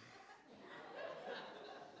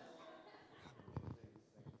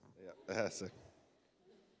 yeah, that's it.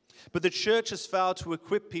 But the church has failed to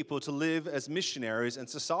equip people to live as missionaries and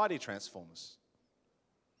society transformers.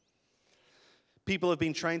 People have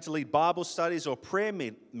been trained to lead Bible studies or prayer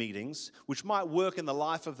meetings, which might work in the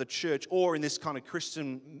life of the church or in this kind of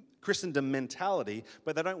Christendom mentality,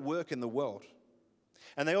 but they don't work in the world.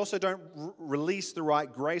 And they also don't release the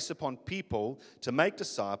right grace upon people to make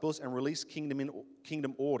disciples and release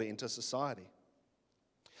kingdom order into society.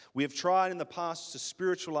 We have tried in the past to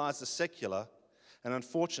spiritualize the secular, and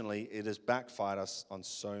unfortunately, it has backfired us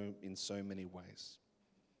in so many ways.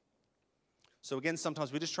 So again,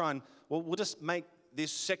 sometimes we just try and, we'll just make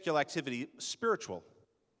this secular activity spiritual.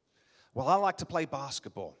 Well, I like to play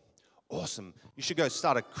basketball. Awesome. You should go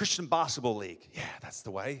start a Christian basketball league. Yeah, that's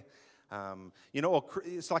the way. Or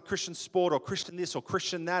it's like Christian sport or Christian this or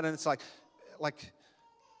Christian that. And it's like,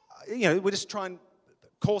 we just try and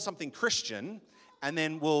call something Christian, and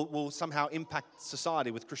then we'll somehow impact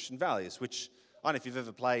society with Christian values, which... I don't know if you've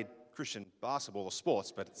ever played Christian basketball or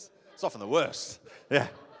sports, but it's often the worst. Yeah.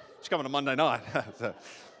 Just come on a Monday night.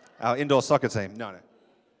 Our indoor soccer team. No.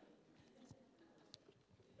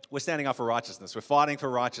 We're standing up for righteousness. We're fighting for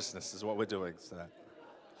righteousness is what we're doing. So.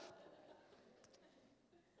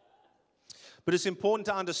 But it's important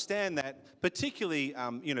to understand that particularly,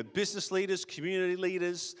 business leaders, community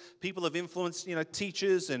leaders, people of influence,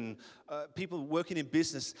 teachers and people working in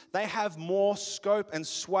business, they have more scope and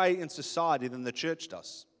sway in society than the church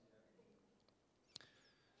does.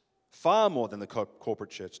 Far more than the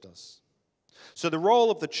corporate church does. So the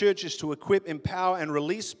role of the church is to equip, empower, and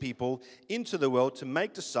release people into the world to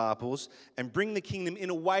make disciples and bring the kingdom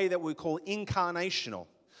in a way that we call incarnational.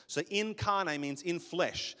 So incarnate means in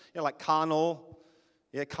flesh. Like carnal,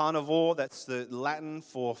 carnivore, that's the Latin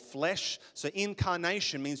for flesh. So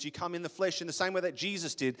incarnation means you come in the flesh in the same way that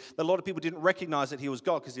Jesus did. That a lot of people didn't recognize that he was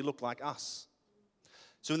God because he looked like us.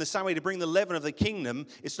 So in the same way, to bring the leaven of the kingdom,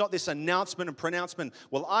 it's not this announcement and pronouncement,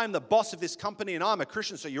 well, I'm the boss of this company and I'm a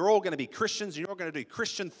Christian, so you're all going to be Christians and you're all going to do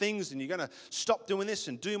Christian things and you're going to stop doing this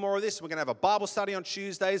and do more of this. We're going to have a Bible study on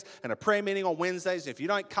Tuesdays and a prayer meeting on Wednesdays. If you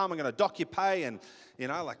don't come, I'm going to dock your pay. And,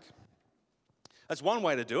 that's one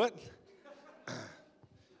way to do it.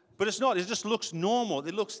 But it's not. It just looks normal.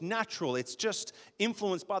 It looks natural. It's just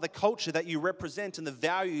influenced by the culture that you represent and the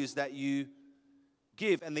values that you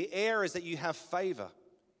give. And the air is that you have favor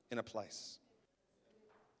in a place.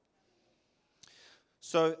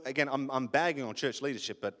 So again, I'm bagging on church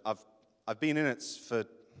leadership, but I've been in it for,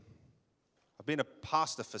 I've been a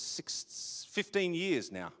pastor for 15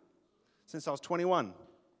 years now, since I was 21. And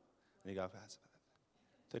you go,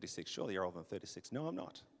 36, surely you're older than 36. No, I'm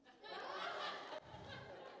not.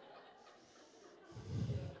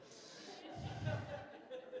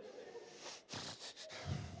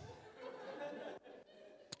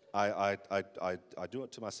 I do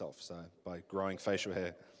it to myself, so by growing facial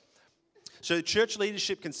hair. So church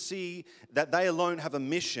leadership can see that they alone have a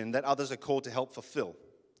mission that others are called to help fulfill.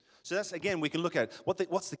 So that's, again, we can look at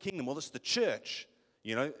what's the kingdom? Well, it's the church,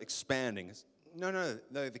 expanding. No,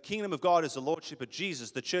 the kingdom of God is the lordship of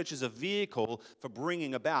Jesus. The church is a vehicle for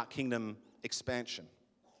bringing about kingdom expansion.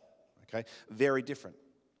 Okay, very different.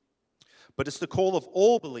 But it's the call of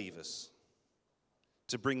all believers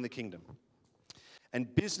to bring the kingdom.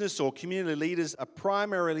 And business or community leaders are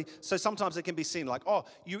primarily, so sometimes it can be seen like, oh,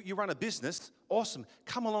 you run a business, awesome.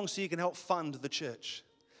 Come along so you can help fund the church.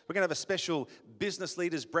 We're going to have a special business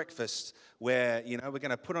leaders breakfast where, we're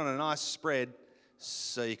going to put on a nice spread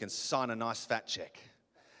so you can sign a nice fat check.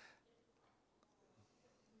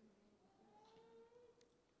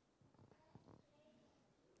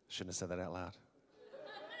 Shouldn't have said that out loud.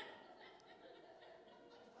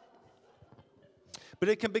 But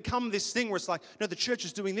it can become this thing where it's like, no, the church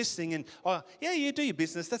is doing this thing, and yeah, you do your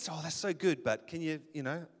business. That's so good. But can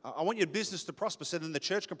I want your business to prosper so then the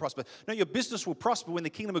church can prosper. No, your business will prosper when the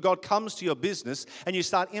kingdom of God comes to your business and you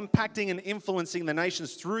start impacting and influencing the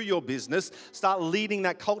nations through your business. Start leading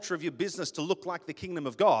that culture of your business to look like the kingdom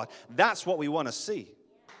of God. That's what we want to see.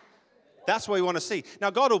 That's what we want to see.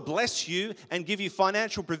 Now, God will bless you and give you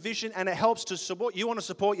financial provision, and it helps to support. You want to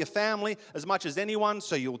support your family as much as anyone,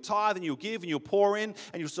 so you'll tithe and you'll give and you'll pour in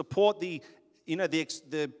and you'll support the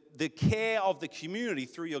care of the community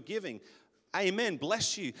through your giving. Amen.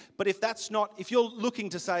 Bless you. But if you're looking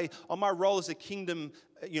to say, oh, my role as a kingdom,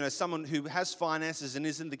 someone who has finances and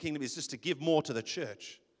is in the kingdom is just to give more to the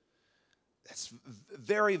church. That's a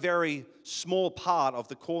very, very small part of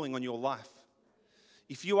the calling on your life.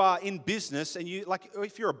 If you are in business and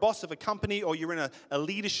if you're a boss of a company or you're in a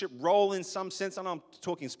leadership role in some sense, I know I'm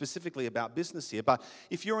talking specifically about business here, but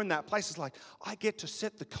if you're in that place, it's like, I get to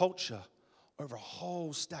set the culture over a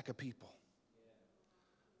whole stack of people.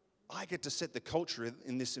 I get to set the culture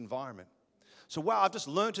in this environment. So I've just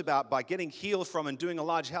learned about by getting healed from and doing a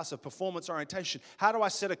large house of performance orientation. How do I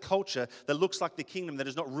set a culture that looks like the kingdom that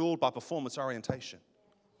is not ruled by performance orientation?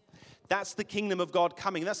 That's the kingdom of God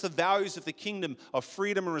coming. That's the values of the kingdom of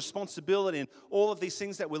freedom and responsibility and all of these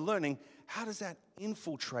things that we're learning. How does that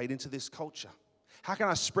infiltrate into this culture? How can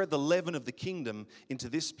I spread the leaven of the kingdom into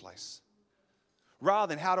this place?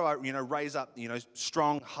 Rather than how do I, raise up,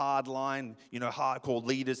 strong, hardline, hardcore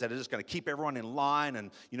leaders that are just going to keep everyone in line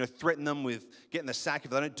and, threaten them with getting the sack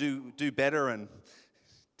if they don't do better. And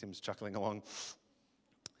Tim's chuckling along.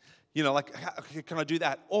 How can I do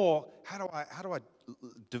that? Or how do I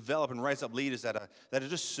develop and raise up leaders that are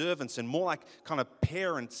just servants and more like kind of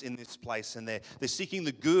parents in this place, and they're seeking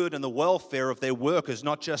the good and the welfare of their workers,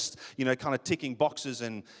 not just kind of ticking boxes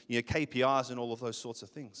and KPIs and all of those sorts of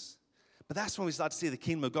things. But that's when we start to see the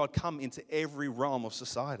kingdom of God come into every realm of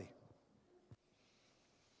society.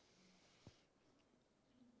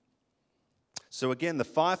 So again, the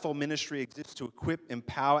fivefold ministry exists to equip,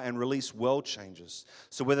 empower, and release world changers.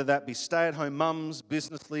 So whether that be stay-at-home mums,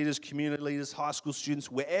 business leaders, community leaders, high school students,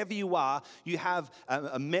 wherever you are, you have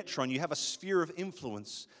a metron, you have a sphere of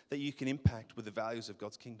influence that you can impact with the values of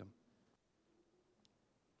God's kingdom.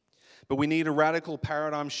 But we need a radical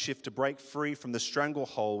paradigm shift to break free from the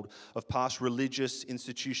stranglehold of past religious,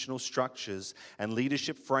 institutional structures and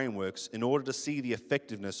leadership frameworks in order to see the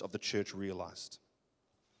effectiveness of the church realized.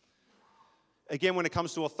 Again, when it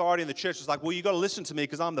comes to authority in the church, it's like, well, you've got to listen to me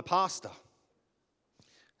because I'm the pastor.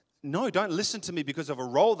 No, don't listen to me because of a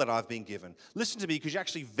role that I've been given. Listen to me because you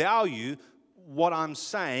actually value what I'm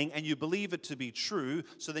saying and you believe it to be true,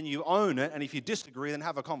 so then you own it, and if you disagree, then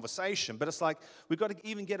have a conversation. But it's like, we've got to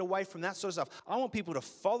even get away from that sort of stuff. I want people to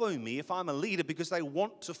follow me if I'm a leader because they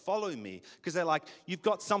want to follow me, because they're like, you've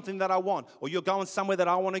got something that I want, or you're going somewhere that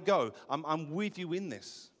I want to go. I'm with you in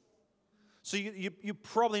this. So you're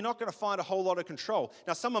probably not going to find a whole lot of control.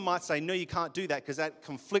 Now, someone might say, no, you can't do that because that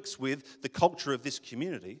conflicts with the culture of this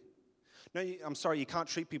community. No, I'm sorry, you can't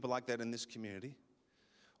treat people like that in this community.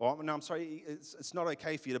 Or, no, I'm sorry, it's not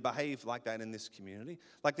okay for you to behave like that in this community.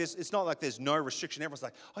 Like this, it's not like there's no restriction. Everyone's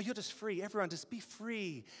like, oh, you're just free. Everyone just be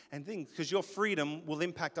free and things. Because your freedom will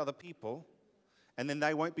impact other people. And then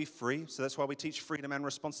they won't be free. So that's why we teach freedom and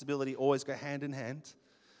responsibility always go hand in hand.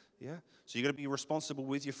 Yeah? So you've got to be responsible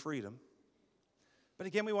with your freedom. But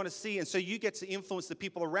again, we want to see, and so you get to influence the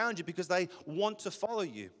people around you because they want to follow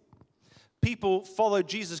you. People followed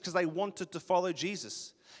Jesus because they wanted to follow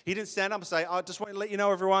Jesus. He didn't stand up and say, I just want to let you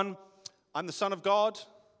know, everyone, I'm the Son of God.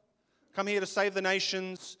 Come here to save the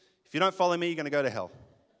nations. If you don't follow me, you're going to go to hell.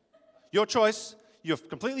 Your choice. You're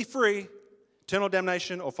completely free. Eternal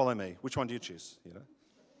damnation or follow me. Which one do you choose? You know.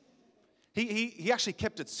 He actually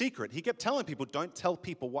kept it secret. He kept telling people, don't tell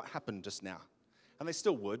people what happened just now. And they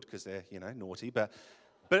still would because they're, naughty. But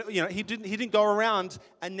he didn't go around.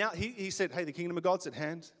 And now he said, hey, the kingdom of God's at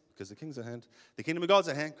hand because the king's at hand. The kingdom of God's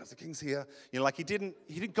at hand because the king's here. He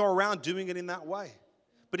didn't go around doing it in that way.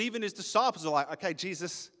 But even his disciples are like, okay,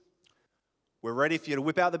 Jesus, we're ready for you to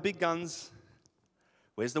whip out the big guns.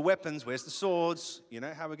 Where's the weapons? Where's the swords?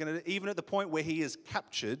 How we're going to, even at the point where he is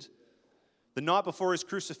captured, the night before his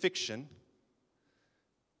crucifixion,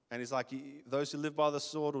 and he's like, those who live by the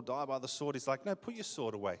sword will die by the sword. He's like, no, put your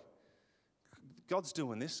sword away. God's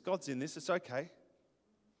doing this. God's in this. It's okay.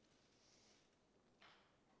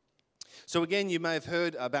 So again, you may have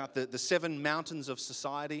heard about the 7 mountains of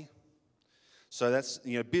society. So that's,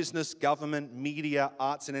 business, government, media,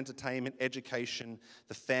 arts and entertainment, education,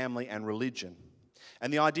 the family, and religion.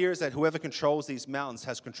 And the idea is that whoever controls these mountains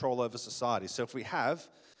has control over society. So if we have,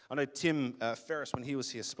 I know Tim Ferriss, when he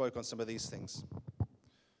was here, spoke on some of these things.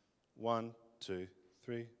 1, 2,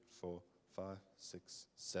 3, 4, 5, 6,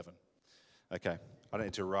 7. Okay, I don't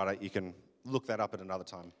need to write it. You can look that up at another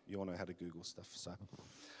time. You all know how to Google stuff. So,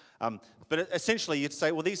 but essentially, you'd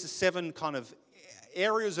say, well, these are 7 kind of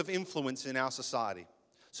areas of influence in our society.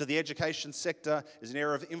 So the education sector is an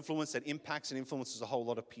area of influence that impacts and influences a whole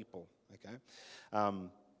lot of people. Okay,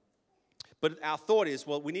 but our thought is,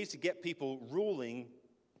 well, we need to get people ruling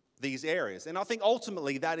these areas, and I think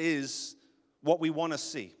ultimately that is what we want to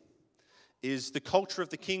see. Is the culture of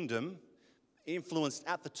the kingdom influenced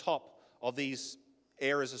at the top of these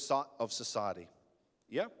areas of society?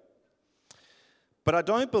 Yeah? But I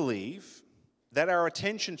don't believe that our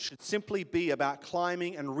attention should simply be about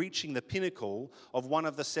climbing and reaching the pinnacle of one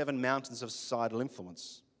of the 7 mountains of societal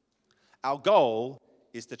influence. Our goal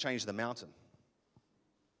is to change the mountain.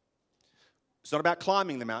 It's not about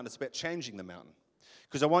climbing the mountain, it's about changing the mountain.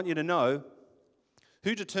 Because I want you to know,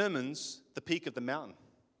 who determines the peak of the mountain?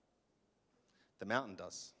 The mountain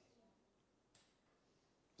does.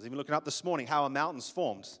 I was even looking up this morning how a mountain's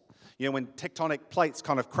formed. When tectonic plates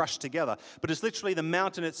kind of crush together. But it's literally the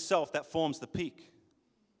mountain itself that forms the peak.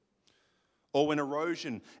 Or when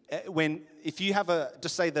erosion, if you have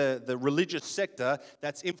just say the religious sector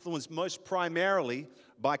that's influenced most primarily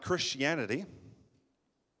by Christianity,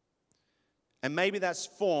 and maybe that's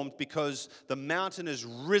formed because the mountain has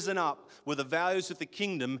risen up with the values of the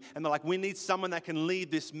kingdom, and they're like, we need someone that can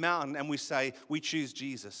lead this mountain, and we say, we choose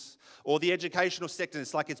Jesus. Or the educational sector,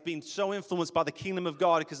 it's like it's been so influenced by the kingdom of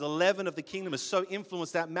God because the leaven of the kingdom has so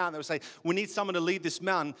influenced that mountain that we say, we need someone to lead this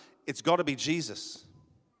mountain, it's got to be Jesus.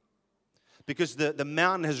 Because the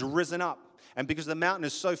mountain has risen up, and because the mountain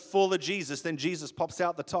is so full of Jesus, then Jesus pops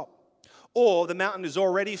out the top. Or the mountain is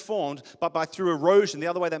already formed, but through erosion. The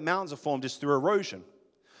other way that mountains are formed is through erosion,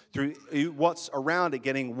 through what's around it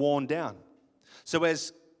getting worn down. So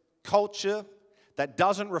as culture that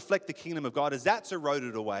doesn't reflect the kingdom of God, as that's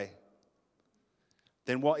eroded away,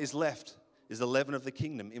 then what is left is the leaven of the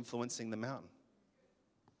kingdom influencing the mountain.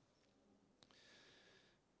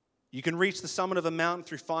 You can reach the summit of a mountain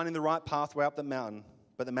through finding the right pathway up the mountain,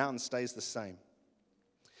 but the mountain stays the same.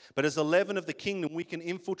 But as the leaven of the kingdom, we can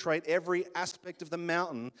infiltrate every aspect of the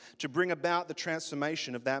mountain to bring about the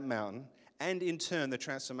transformation of that mountain and, in turn, the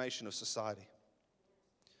transformation of society.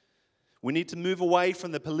 We need to move away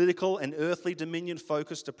from the political and earthly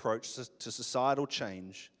dominion-focused approach to societal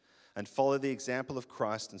change and follow the example of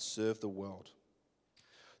Christ and serve the world.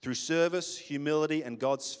 Through service, humility, and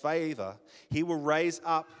God's favor, He will raise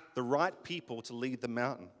up the right people to lead the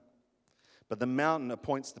mountain. But the mountain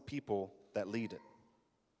appoints the people that lead it.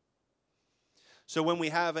 So when we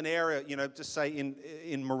have an area, just say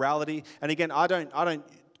in morality, and again, I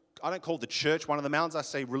don't call the church one of the mountains. I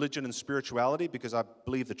say religion and spirituality because I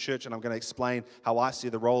believe the church, and I'm going to explain how I see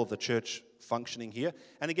the role of the church functioning here.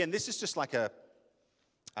 And again, this is just like a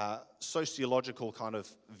sociological kind of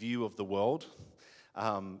view of the world.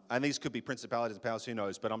 And these could be principalities and powers, who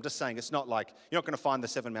knows? But I'm just saying it's not like, you're not going to find the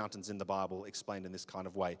 7 mountains in the Bible explained in this kind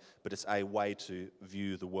of way, but it's a way to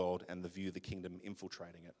view the world and view the kingdom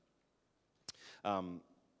infiltrating it.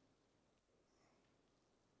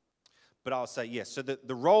 But I'll say yes. So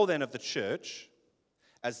the role then of the church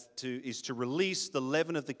is to release the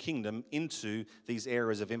leaven of the kingdom into these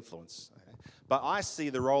areas of influence. Okay? But I see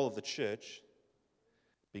the role of the church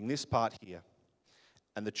being this part here.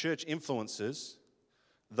 And the church influences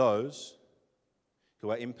those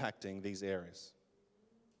who are impacting these areas.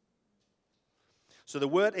 So the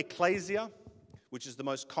word ecclesia, which is the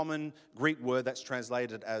most common Greek word that's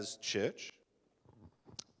translated as church,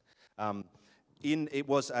 it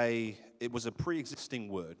was a pre-existing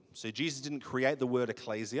word. So Jesus didn't create the word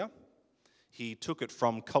ecclesia. He took it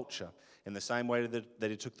from culture in the same way that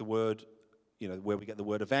he took the word, where we get the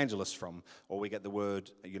word evangelist from, or we get the word,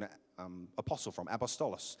 apostle from,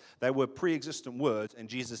 apostolos. They were pre-existent words, and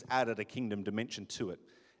Jesus added a kingdom dimension to it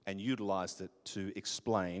and utilized it to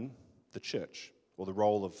explain the church, or the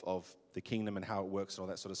role of the kingdom and how it works and all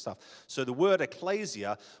that sort of stuff. So the word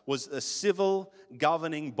ecclesia was a civil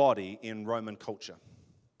governing body in Roman culture.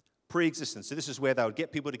 Pre-existent. So this is where they would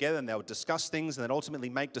get people together and they would discuss things and then ultimately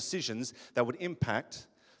make decisions that would impact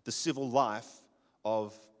the civil life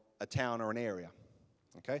of a town or an area.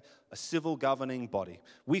 Okay? A civil governing body.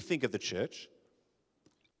 We think of the church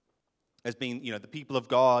as being, the people of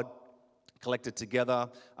God collected together,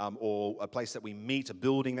 or a place that we meet, a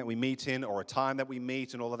building that we meet in, or a time that we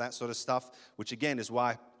meet, and all of that sort of stuff, which again is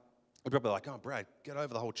why we're probably like, oh, Brad, get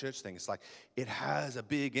over the whole church thing. It's like, it has a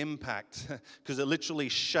big impact because it literally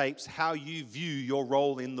shapes how you view your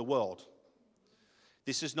role in the world.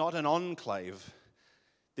 This is not an enclave.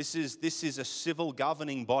 This is a civil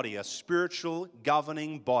governing body, a spiritual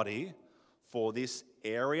governing body for this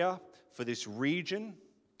area, for this region.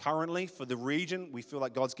 Currently, for the region, we feel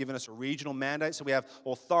like God's given us a regional mandate. So we have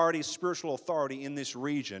authority, spiritual authority in this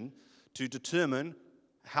region to determine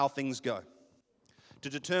how things go, to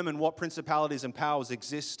determine what principalities and powers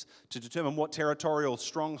exist, to determine what territorial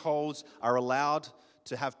strongholds are allowed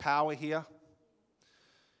to have power here.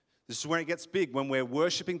 This is where it gets big, when we're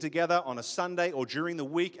worshiping together on a Sunday or during the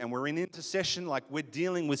week and we're in intercession, like we're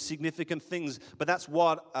dealing with significant things. But that's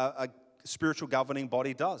what a spiritual governing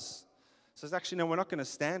body does. So it's actually, no, we're not going to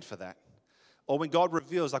stand for that. Or when God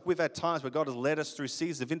reveals, like we've had times where God has led us through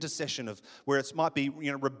seasons of intercession, of where it might be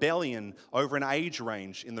rebellion over an age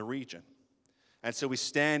range in the region. And so we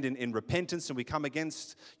stand in repentance and we come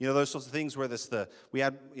against, those sorts of things where we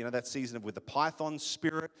had, that season with the Python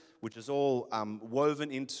spirit, which is all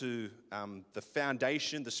woven into the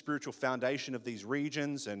foundation, the spiritual foundation of these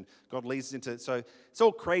regions. And God leads us into it. So it's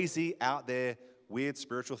all crazy out there, weird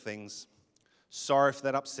spiritual things. Sorry if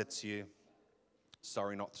that upsets you.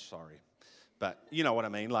 Sorry, not sorry. But you know what I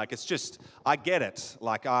mean? Like, it's just, I get it.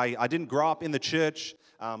 Like, I didn't grow up in the church.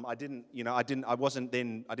 I wasn't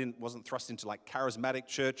thrust into like charismatic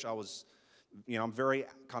church. I was, I'm very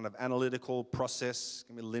kind of analytical process,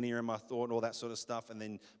 can be linear in my thought and all that sort of stuff.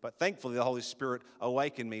 But thankfully the Holy Spirit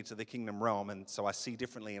awakened me to the kingdom realm. And so I see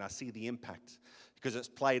differently and I see the impact because it's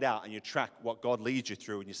played out and you track what God leads you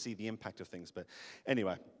through and you see the impact of things. But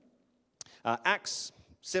anyway, Acts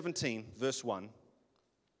 17, verse 1.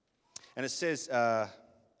 And it says,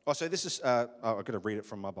 this is, I've got to read it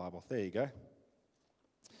from my Bible. There you go.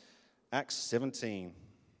 Acts 17.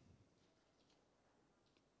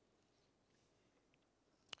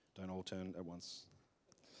 Don't all turn at once.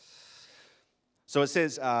 So it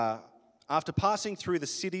says, after passing through the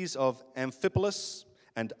cities of Amphipolis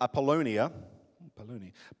and Apollonia,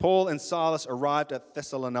 Paul and Silas arrived at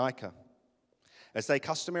Thessalonica. As they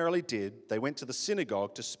customarily did, they went to the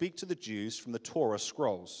synagogue to speak to the Jews from the Torah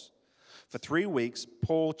scrolls. For 3 weeks,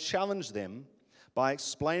 Paul challenged them by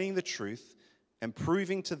explaining the truth and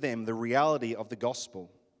proving to them the reality of the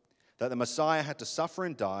gospel, that the Messiah had to suffer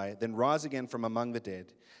and die, then rise again from among the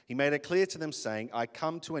dead. He made it clear to them, saying, I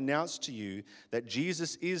come to announce to you that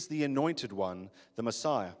Jesus is the anointed one, the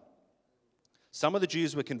Messiah. Some of the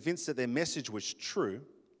Jews were convinced that their message was true,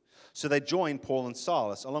 so they joined Paul and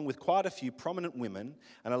Silas, along with quite a few prominent women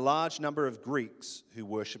and a large number of Greeks who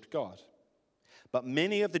worshipped God. But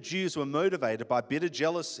many of the Jews were motivated by bitter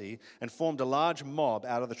jealousy and formed a large mob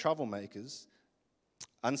out of the troublemakers,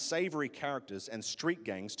 unsavory characters, and street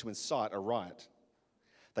gangs to incite a riot.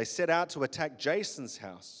 They set out to attack Jason's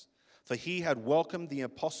house, for he had welcomed the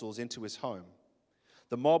apostles into his home.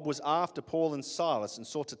 The mob was after Paul and Silas and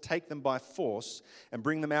sought to take them by force and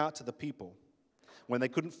bring them out to the people. When they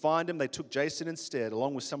couldn't find him, they took Jason instead,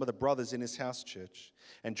 along with some of the brothers in his house church,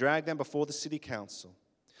 and dragged them before the city council.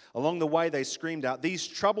 Along the way, they screamed out, "These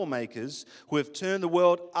troublemakers who have turned the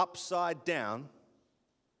world upside down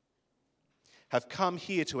have come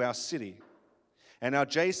here to our city. And now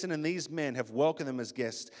Jason and these men have welcomed them as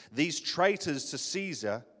guests, these traitors to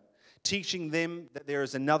Caesar, teaching them that there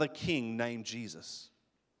is another king named Jesus."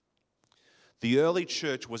 The early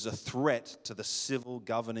church was a threat to the civil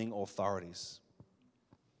governing authorities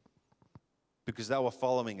because they were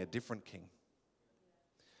following a different king.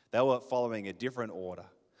 They were following a different order.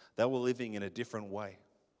 They were living in a different way.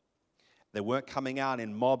 They weren't coming out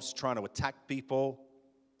in mobs trying to attack people,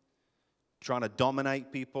 trying to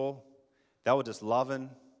dominate people. They were just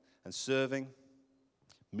loving and serving,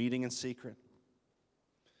 meeting in secret.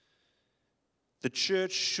 The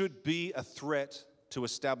church should be a threat to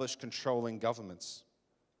establish controlling governments.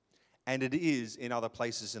 And it is in other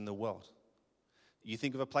places in the world. You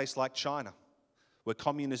think of a place like China, where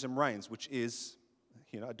communism reigns, which is,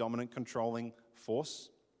 a dominant controlling force.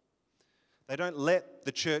 They don't let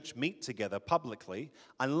the church meet together publicly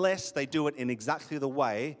unless they do it in exactly the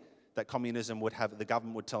way that communism would have. The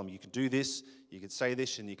government would tell them, you can do this, you can say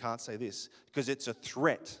this, and you can't say this, because it's a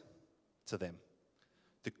threat to them.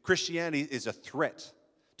 The Christianity is a threat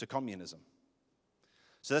to communism.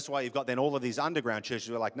 So that's why you've got then all of these underground churches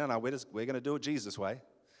who are like, no, we're going to do it Jesus' way.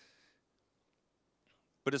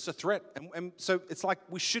 But it's a threat. And so it's like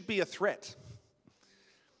we should be a threat.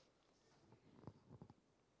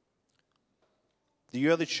 The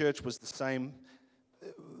early church was the same.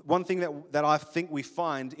 One thing that I think we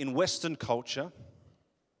find in Western culture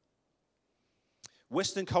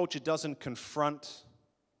doesn't confront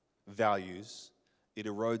values, it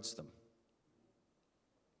erodes them.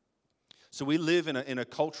 So we live in a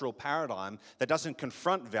cultural paradigm that doesn't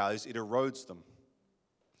confront values, it erodes them.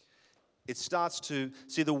 It starts to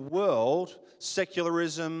see the world,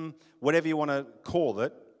 secularism, whatever you want to call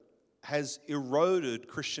it, has eroded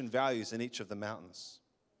Christian values in each of the mountains.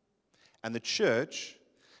 And the church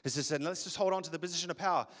has just said, let's just hold on to the position of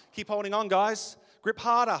power. Keep holding on, guys. Grip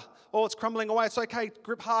harder. Oh, it's crumbling away. It's okay.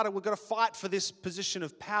 Grip harder. We've got to fight for this position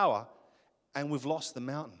of power. And we've lost the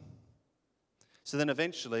mountain. So then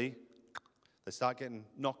eventually, they start getting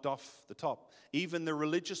knocked off the top. Even the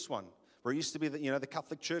religious one, where it used to be that, the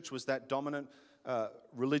Catholic Church was that dominant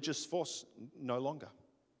religious force, no longer.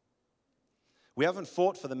 We haven't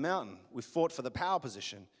fought for the mountain. We've fought for the power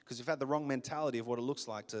position because we've had the wrong mentality of what it looks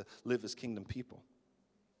like to live as kingdom people.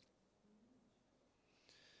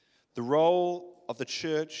 The role of the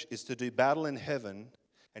church is to do battle in heaven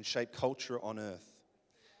and shape culture on earth.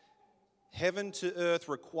 Heaven to earth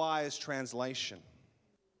requires translation.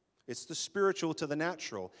 It's the spiritual to the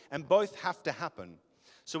natural, and both have to happen.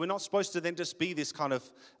 So we're not supposed to then just be this kind of,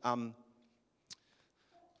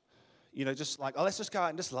 just like, let's just go out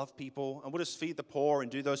and just love people, and we'll just feed the poor and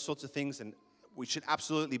do those sorts of things, and we should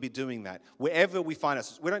absolutely be doing that. Wherever we find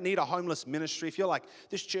ourselves, we don't need a homeless ministry. If you're like,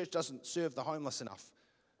 this church doesn't serve the homeless enough,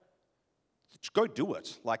 go do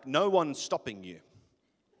it. Like, no one's stopping you.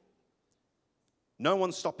 No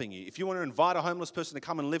one's stopping you. If you want to invite a homeless person to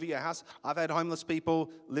come and live at your house, I've had homeless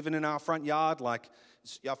people living in our front yard. Like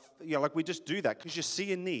we just do that because you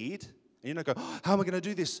see a need. And you don't go, how am I going to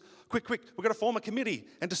do this? Quick, we're going to form a committee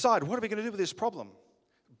and decide, what are we going to do with this problem?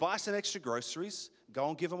 Buy some extra groceries, go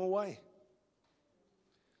and give them away.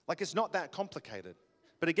 Like, it's not that complicated.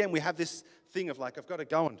 But again, we have this thing of like, I've got to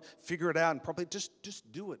go and figure it out and probably just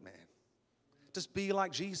do it, man. Just be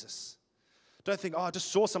like Jesus. Don't think, I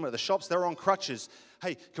just saw someone at the shops, they're on crutches.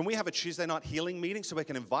 Hey, can we have a Tuesday night healing meeting so we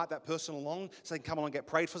can invite that person along so they can come along and get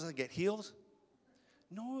prayed for so they can get healed?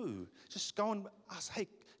 No. Just go and ask, hey,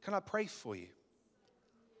 can I pray for you?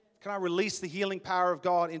 Can I release the healing power of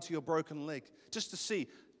God into your broken leg? Just to see.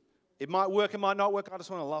 It might work, it might not work. I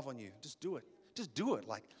just want to love on you. Just do it. Just do it.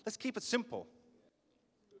 Like, let's keep it simple.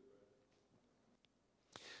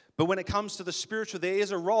 But when it comes to the spiritual, there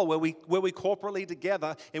is a role where we corporately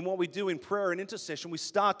together in what we do in prayer and intercession, we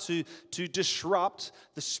start to disrupt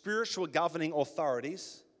the spiritual governing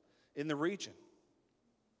authorities in the region.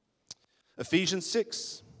 Ephesians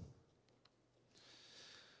 6.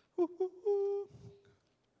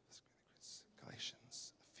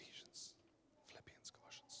 Galatians, Ephesians, Philippians,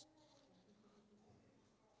 Colossians.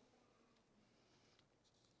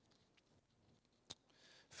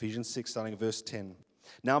 Ephesians 6, starting at verse 10.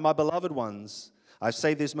 Now, my beloved ones, I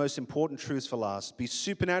say these most important truths for last. Be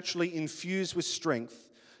supernaturally infused with strength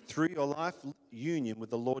through your life union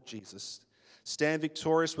with the Lord Jesus. Stand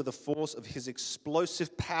victorious with the force of his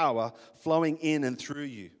explosive power flowing in and through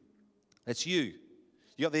you. That's you.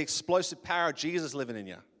 You got the explosive power of Jesus living in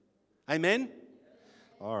you. Amen?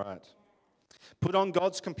 All right. Put on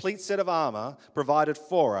God's complete set of armor provided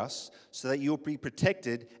for us so that you'll be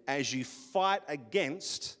protected as you fight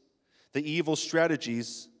against the evil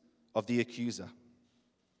strategies of the accuser.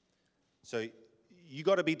 So you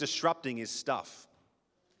got to be disrupting his stuff.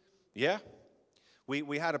 Yeah?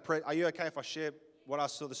 We had are you okay if I share what I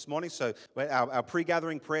saw this morning? So our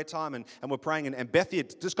pre-gathering prayer time, and we're praying, and Bethy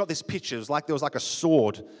had just got this picture. It was like there was like a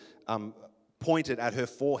sword pointed at her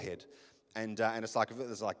forehead, and it's like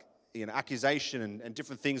there's like accusation and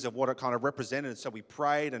different things of what it kind of represented. And so we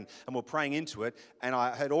prayed and we're praying into it, and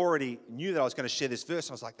I had already knew that I was going to share this verse.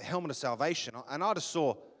 And I was like, the helmet of salvation, and I just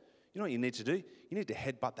saw, you know what you need to do? You need to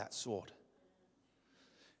headbutt that sword.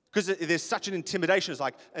 Because there's such an intimidation. It's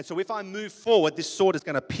like, and so if I move forward, this sword is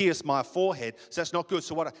going to pierce my forehead. So that's not good.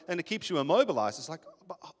 So and it keeps you immobilized. It's like,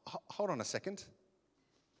 but hold on a second.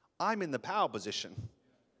 I'm in the power position.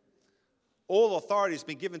 All authority has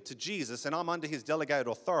been given to Jesus, and I'm under his delegated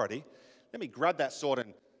authority. Let me grab that sword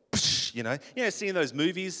and, seeing those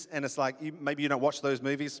movies, and it's like, maybe you don't watch those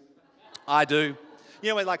movies. I do.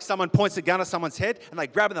 When like someone points a gun at someone's head, and they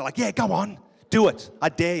grab it, and they're like, yeah, go on, do it. I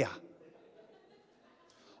dare you.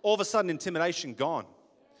 All of a sudden, intimidation gone.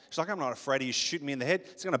 She's like, I'm not afraid of you shooting me in the head.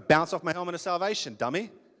 It's going to bounce off my helmet of salvation, dummy.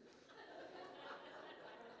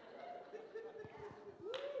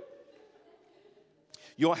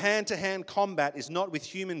 Your hand-to-hand combat is not with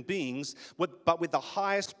human beings, but with the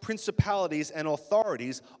highest principalities and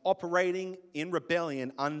authorities operating in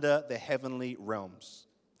rebellion under the heavenly realms.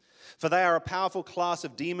 For they are a powerful class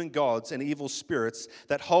of demon gods and evil spirits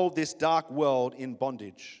that hold this dark world in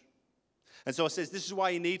bondage. And so it says this is why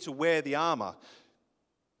you need to wear the armor.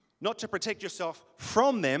 Not to protect yourself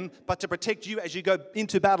from them, but to protect you as you go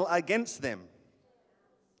into battle against them.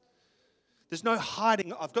 There's no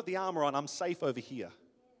hiding. I've got the armor on. I'm safe over here.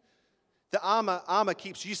 The armor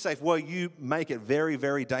keeps you safe while you make it very,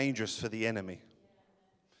 very dangerous for the enemy.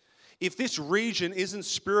 If this region isn't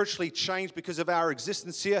spiritually changed because of our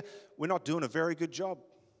existence here, we're not doing a very good job.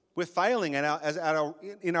 We're failing in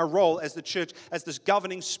our role as the church, as this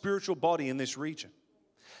governing spiritual body in this region.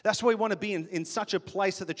 That's why we want to be in such a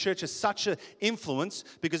place that the church has such an influence,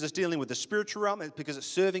 because it's dealing with the spiritual realm, because it's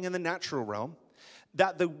serving in the natural realm,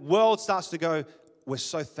 that the world starts to go, we're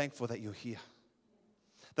so thankful that you're here.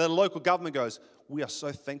 The local government goes, we are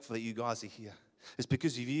so thankful that you guys are here. It's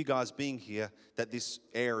because of you guys being here that this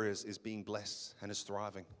area is being blessed and is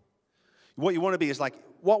thriving. What you want to be is like,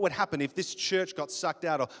 what would happen if this church got sucked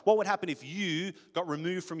out? Or what would happen if you got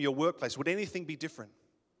removed from your workplace? Would anything be different?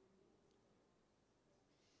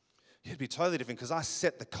 It'd be totally different, because I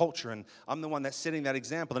set the culture and I'm the one that's setting that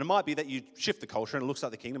example. And it might be that you shift the culture and it looks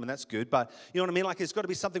like the kingdom, and that's good. But you know what I mean? Like, there's got to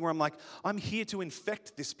be something where I'm like, I'm here to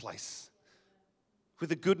infect this place with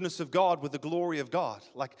the goodness of God, with the glory of God.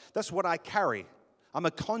 Like, that's what I carry. I'm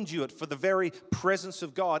a conduit for the very presence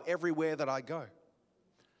of God everywhere that I go.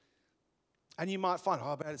 And you might find,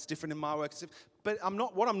 but it's different in my work. But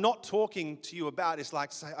what I'm not talking to you about is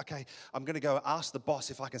like, say, okay, I'm going to go ask the boss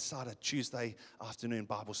if I can start a Tuesday afternoon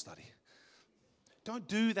Bible study. Don't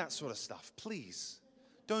do that sort of stuff, please.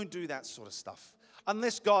 Don't do that sort of stuff.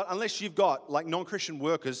 Unless you've got like non-Christian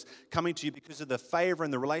workers coming to you because of the favor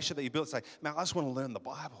and the relationship that you built, say, man, I just want to learn the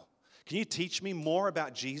Bible. Can you teach me more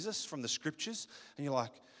about Jesus from the scriptures? And you're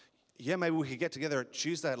like, yeah, maybe we could get together at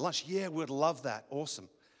Tuesday at lunch. Yeah, we'd love that. Awesome.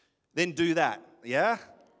 Then do that, yeah?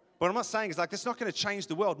 What I'm not saying is like, it's not going to change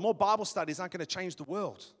the world. More Bible studies aren't going to change the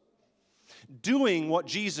world. Doing what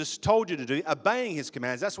Jesus told you to do, obeying his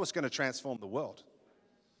commands, that's what's going to transform the world.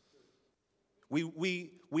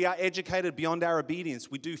 We are educated beyond our obedience.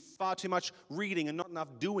 We do far too much reading and not enough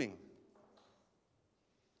doing.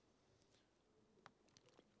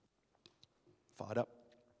 Fired up.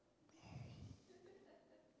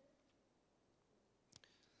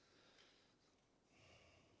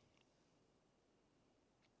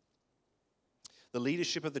 The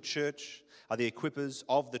leadership of the church are the equippers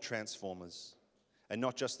of the transformers, and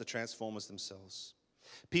not just the transformers themselves.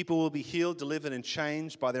 People will be healed, delivered, and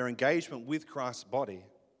changed by their engagement with Christ's body.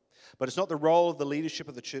 But it's not the role of the leadership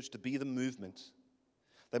of the church to be the movement.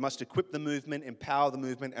 They must equip the movement, empower the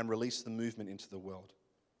movement, and release the movement into the world.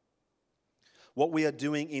 What we are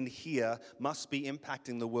doing in here must be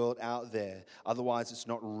impacting the world out there. Otherwise, it's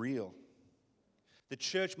not real. The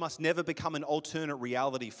church must never become an alternate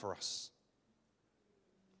reality for us.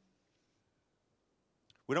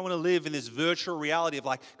 We don't want to live in this virtual reality of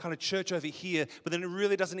like kind of church over here, but then it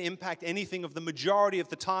really doesn't impact anything of the majority of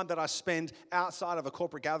the time that I spend outside of a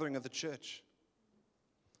corporate gathering of the church.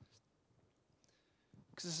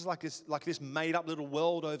 Because this is like this made-up little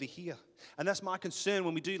world over here. And that's my concern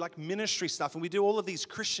when we do like ministry stuff and we do all of these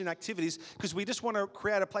Christian activities, because we just want to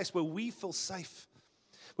create a place where we feel safe,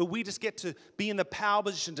 where we just get to be in the power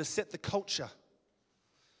position to set the culture.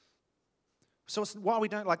 So it's why we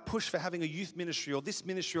don't like push for having a youth ministry or this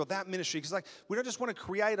ministry or that ministry, because like we don't just want to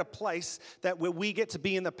create a place where we get to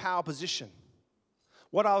be in the power position.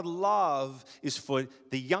 What I would love is for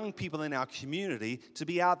the young people in our community to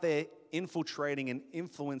be out there infiltrating and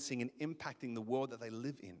influencing and impacting the world that they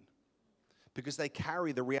live in, because they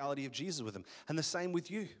carry the reality of Jesus with them. And the same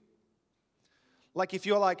with you. Like if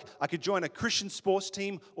you're like, I could join a Christian sports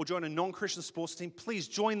team or join a non-Christian sports team, please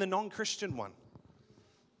join the non-Christian one.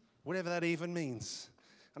 Whatever that even means.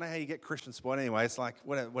 I know how you get Christian sport anyway. It's like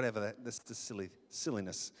whatever that's just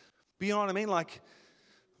silliness. But you know what I mean? Like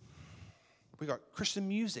we got Christian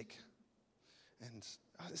music. And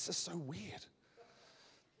it's just so weird.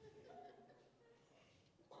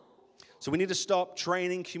 So we need to stop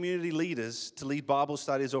training community leaders to lead Bible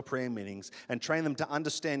studies or prayer meetings and train them to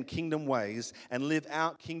understand kingdom ways and live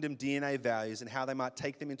out kingdom DNA values and how they might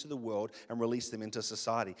take them into the world and release them into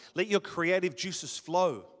society. Let your creative juices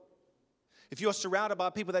flow. If you're surrounded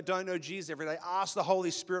by people that don't know Jesus every day, ask the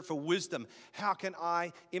Holy Spirit for wisdom. How can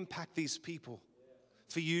I impact these people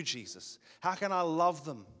for you, Jesus? How can I love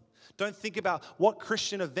them? Don't think about what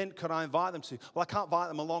Christian event could I invite them to. Well, I can't invite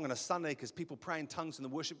them along on a Sunday because people pray in tongues and the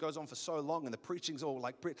worship goes on for so long and the preaching's all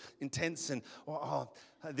like intense and,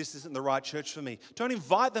 this isn't the right church for me. Don't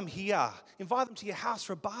invite them here. Invite them to your house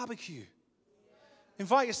for a barbecue.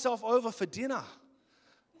 Invite yourself over for dinner.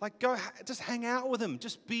 Like go, just hang out with them.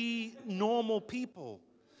 Just be normal people.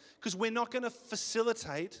 Because we're not going to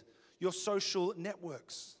facilitate your social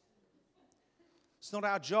networks. It's not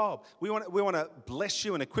our job. We want to bless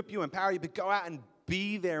you and equip you, empower you, but go out and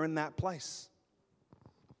be there in that place.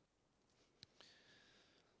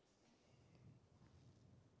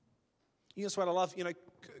 You know what I love? You know,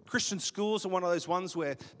 Christian schools are one of those ones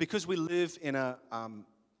where, because we live in a,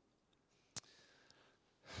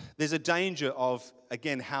 there's a danger of,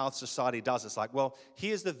 again, how society does. It's like, well,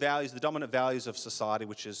 here's the values, the dominant values of society,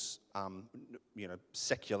 which is,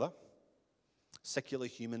 secular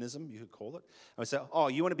humanism, you could call it. And we say, oh,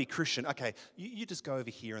 you want to be Christian? Okay, you just go over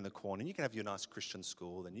here in the corner and you can have your nice Christian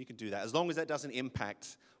school and you can do that as long as that doesn't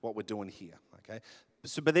impact what we're doing here, okay?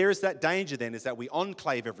 But there is that danger then, is that we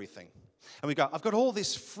enclave everything. And we go, I've got all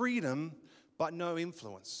this freedom, but no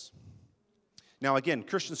influence. Now, again,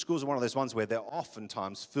 Christian schools are one of those ones where they're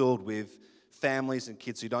oftentimes filled with families and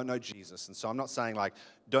kids who don't know Jesus. And so I'm not saying like,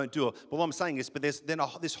 don't do it. But what I'm saying is, but there's then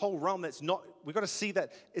this whole realm that's not, we've got to see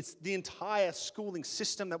that it's the entire schooling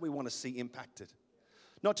system that we want to see impacted.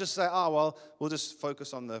 Not just say, oh, well, we'll just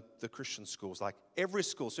focus on the Christian schools. Like every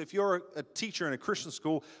school. So if you're a teacher in a Christian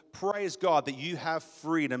school, praise God that you have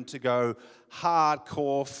freedom to go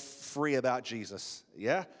hardcore free about Jesus.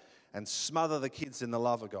 Yeah? And smother the kids in the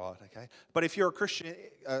love of God. Okay? But if you're a Christian,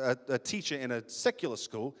 a teacher in a secular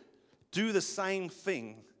school, do the same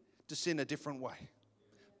thing, just in a different way.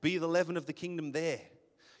 Be the leaven of the kingdom there.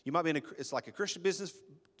 You might be it's like a Christian business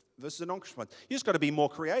versus a non-Christian one. You just got to be more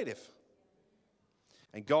creative.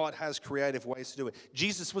 And God has creative ways to do it.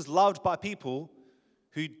 Jesus was loved by people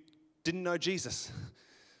who didn't know Jesus.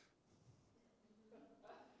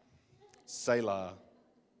 Selah.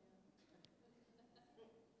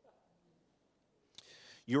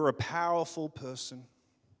 You're a powerful person.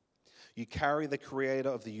 You carry the creator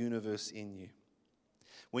of the universe in you.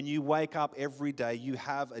 When you wake up every day, you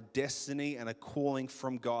have a destiny and a calling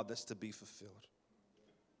from God that's to be fulfilled.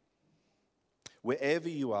 Wherever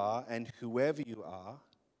you are and whoever you are,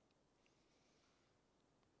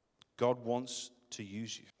 God wants to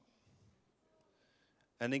use you.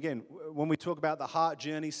 And again, when we talk about the heart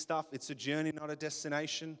journey stuff, it's a journey, not a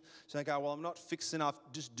destination. So they go, well, I'm not fixed enough.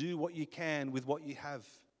 Just do what you can with what you have.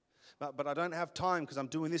 But I don't have time because I'm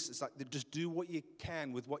doing this. It's like, just do what you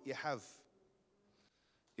can with what you have.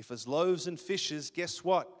 If it's loaves and fishes, guess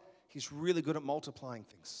what? He's really good at multiplying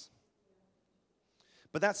things.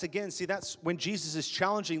 But that's when Jesus is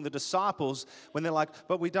challenging the disciples when they're like,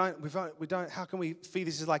 but we don't, how can we feed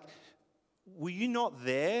this? He's like, were you not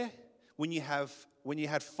there when you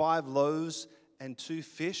had 5 loaves and 2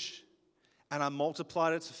 fish and I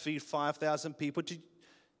multiplied it to feed 5,000 people?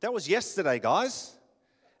 That was yesterday, guys.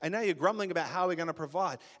 And now you're grumbling about how we're going to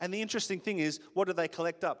provide. And the interesting thing is, what did they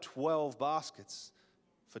collect up? 12 baskets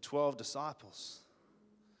for 12 disciples.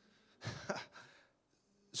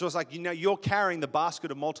 So it's like, you're carrying the basket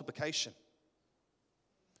of multiplication.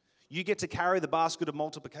 You get to carry the basket of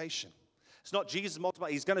multiplication. It's not Jesus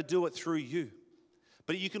multiplying. He's going to do it through you.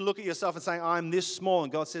 But you can look at yourself and say, I'm this small.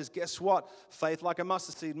 And God says, guess what? Faith like a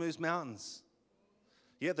mustard seed moves mountains.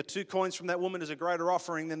 Yeah, the 2 coins from that woman is a greater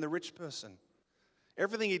offering than the rich person.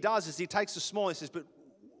 Everything he does is he takes the small and he says, but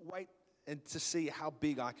wait and to see how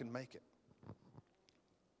big I can make it.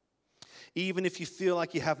 Even if you feel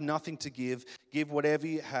like you have nothing to give whatever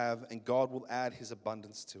you have, and God will add his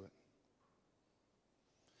abundance to it.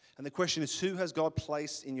 And the question is, who has God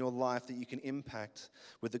placed in your life that you can impact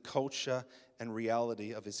with the culture and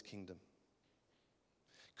reality of his kingdom?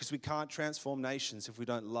 Because we can't transform nations if we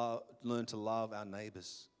don't learn to love our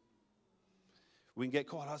neighbors. We can get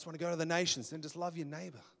caught, I just want to go to the nations, then just love your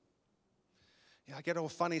neighbor. Yeah, I get all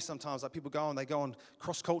funny sometimes, like people go on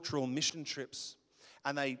cross-cultural mission trips,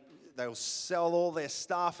 and they'll sell all their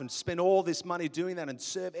stuff and spend all this money doing that and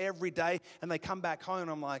serve every day, and they come back home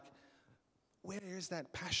and I'm like, where is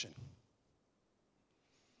that passion?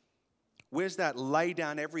 Where's that lay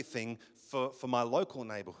down everything for my local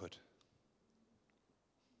neighborhood?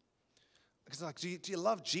 Because like, do you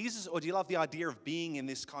love Jesus, or do you love the idea of being in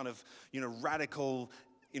this kind of radical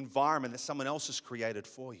environment that someone else has created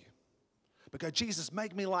for you? But go, Jesus,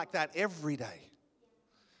 make me like that every day.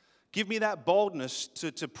 Give me that boldness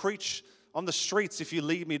to preach on the streets if you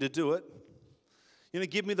lead me to do it.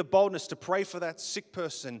 Give me the boldness to pray for that sick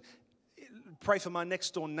person, pray for my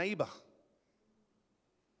next door neighbor.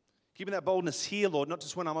 Give me that boldness here, Lord, not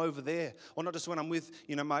just when I'm over there, or not just when I'm with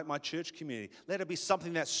my church community. Let it be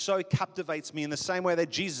something that so captivates me in the same way that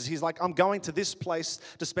Jesus, he's like, I'm going to this place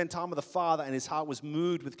to spend time with the Father, and his heart was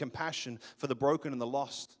moved with compassion for the broken and the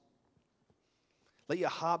lost. Let your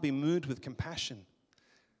heart be moved with compassion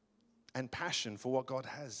and passion for what God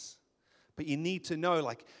has. But you need to know,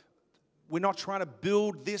 we're not trying to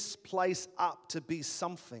build this place up to be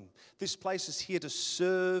something. This place is here to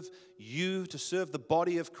serve you, to serve the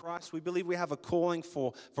body of Christ. We believe we have a calling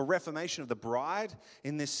for reformation of the bride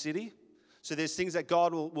in this city. So there's things that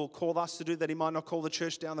God will call us to do that he might not call the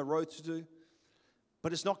church down the road to do.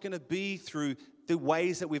 But it's not going to be through the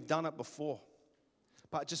ways that we've done it before,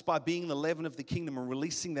 but just by being the leaven of the kingdom and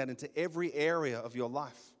releasing that into every area of your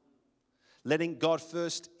life. Letting God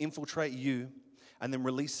first infiltrate you and then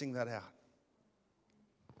releasing that out.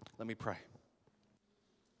 Let me pray.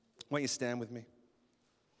 Won't you stand with me?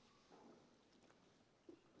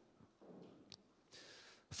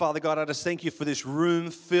 Father God, I just thank you for this room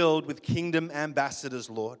filled with kingdom ambassadors,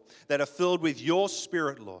 Lord, that are filled with your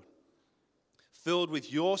spirit, Lord. Filled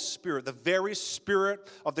with your spirit, the very spirit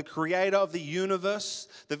of the creator of the universe,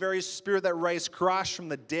 the very spirit that raised Christ from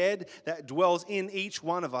the dead, that dwells in each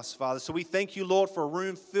one of us, Father. So we thank you, Lord, for a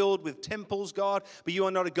room filled with temples, God, but you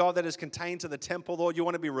are not a God that is contained to the temple, Lord. You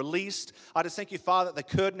want to be released. I just thank you, Father, that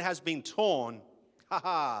the curtain has been torn.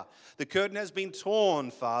 The curtain has been torn,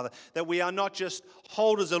 Father, that we are not just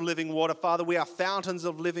holders of living water, Father, we are fountains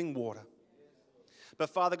of living water. But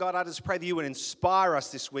Father God, I just pray that you would inspire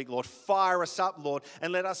us this week, Lord. Fire us up, Lord,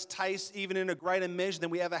 and let us taste, even in a greater measure than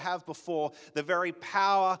we ever have before, the very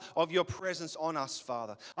power of your presence on us,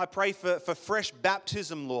 Father. I pray for fresh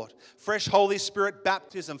baptism, Lord. Fresh Holy Spirit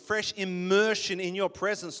baptism. Fresh immersion in your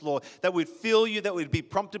presence, Lord. That we'd feel you, that we'd be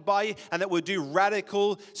prompted by you, and that we'd do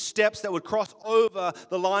radical steps that would cross over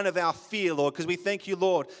the line of our fear, Lord. Because we thank you,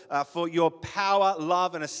 Lord, for your power,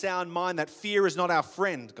 love, and a sound mind, that fear is not our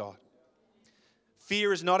friend, God.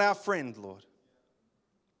 Fear is not our friend, Lord.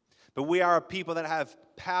 But we are a people that have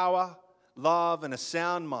power, love, and a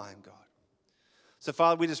sound mind, God. So,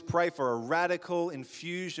 Father, we just pray for a radical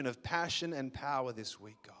infusion of passion and power this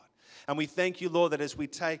week, God. And we thank you, Lord, that as we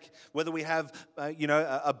take, whether we have,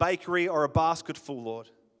 a bakery or a basket full, Lord,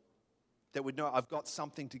 that we know I've got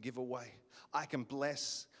something to give away. I can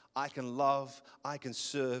bless, I can love, I can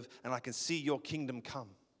serve, and I can see your kingdom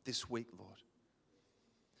come this week, Lord.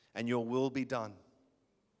 And your will be done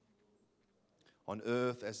on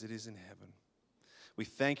earth as it is in heaven. We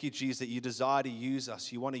thank you, Jesus, that you desire to use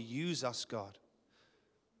us. You want to use us, God.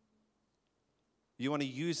 You want to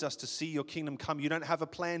use us to see your kingdom come. You don't have a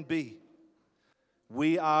plan B.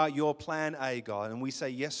 We are your plan A, God. And we say,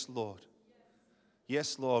 yes, Lord.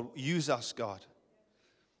 Yes, Lord. Use us, God.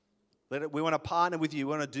 We want to partner with you.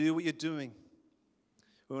 We want to do what you're doing.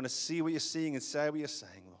 We want to see what you're seeing and say what you're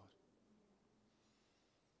saying, Lord.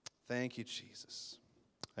 Thank you, Jesus.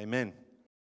 Amen.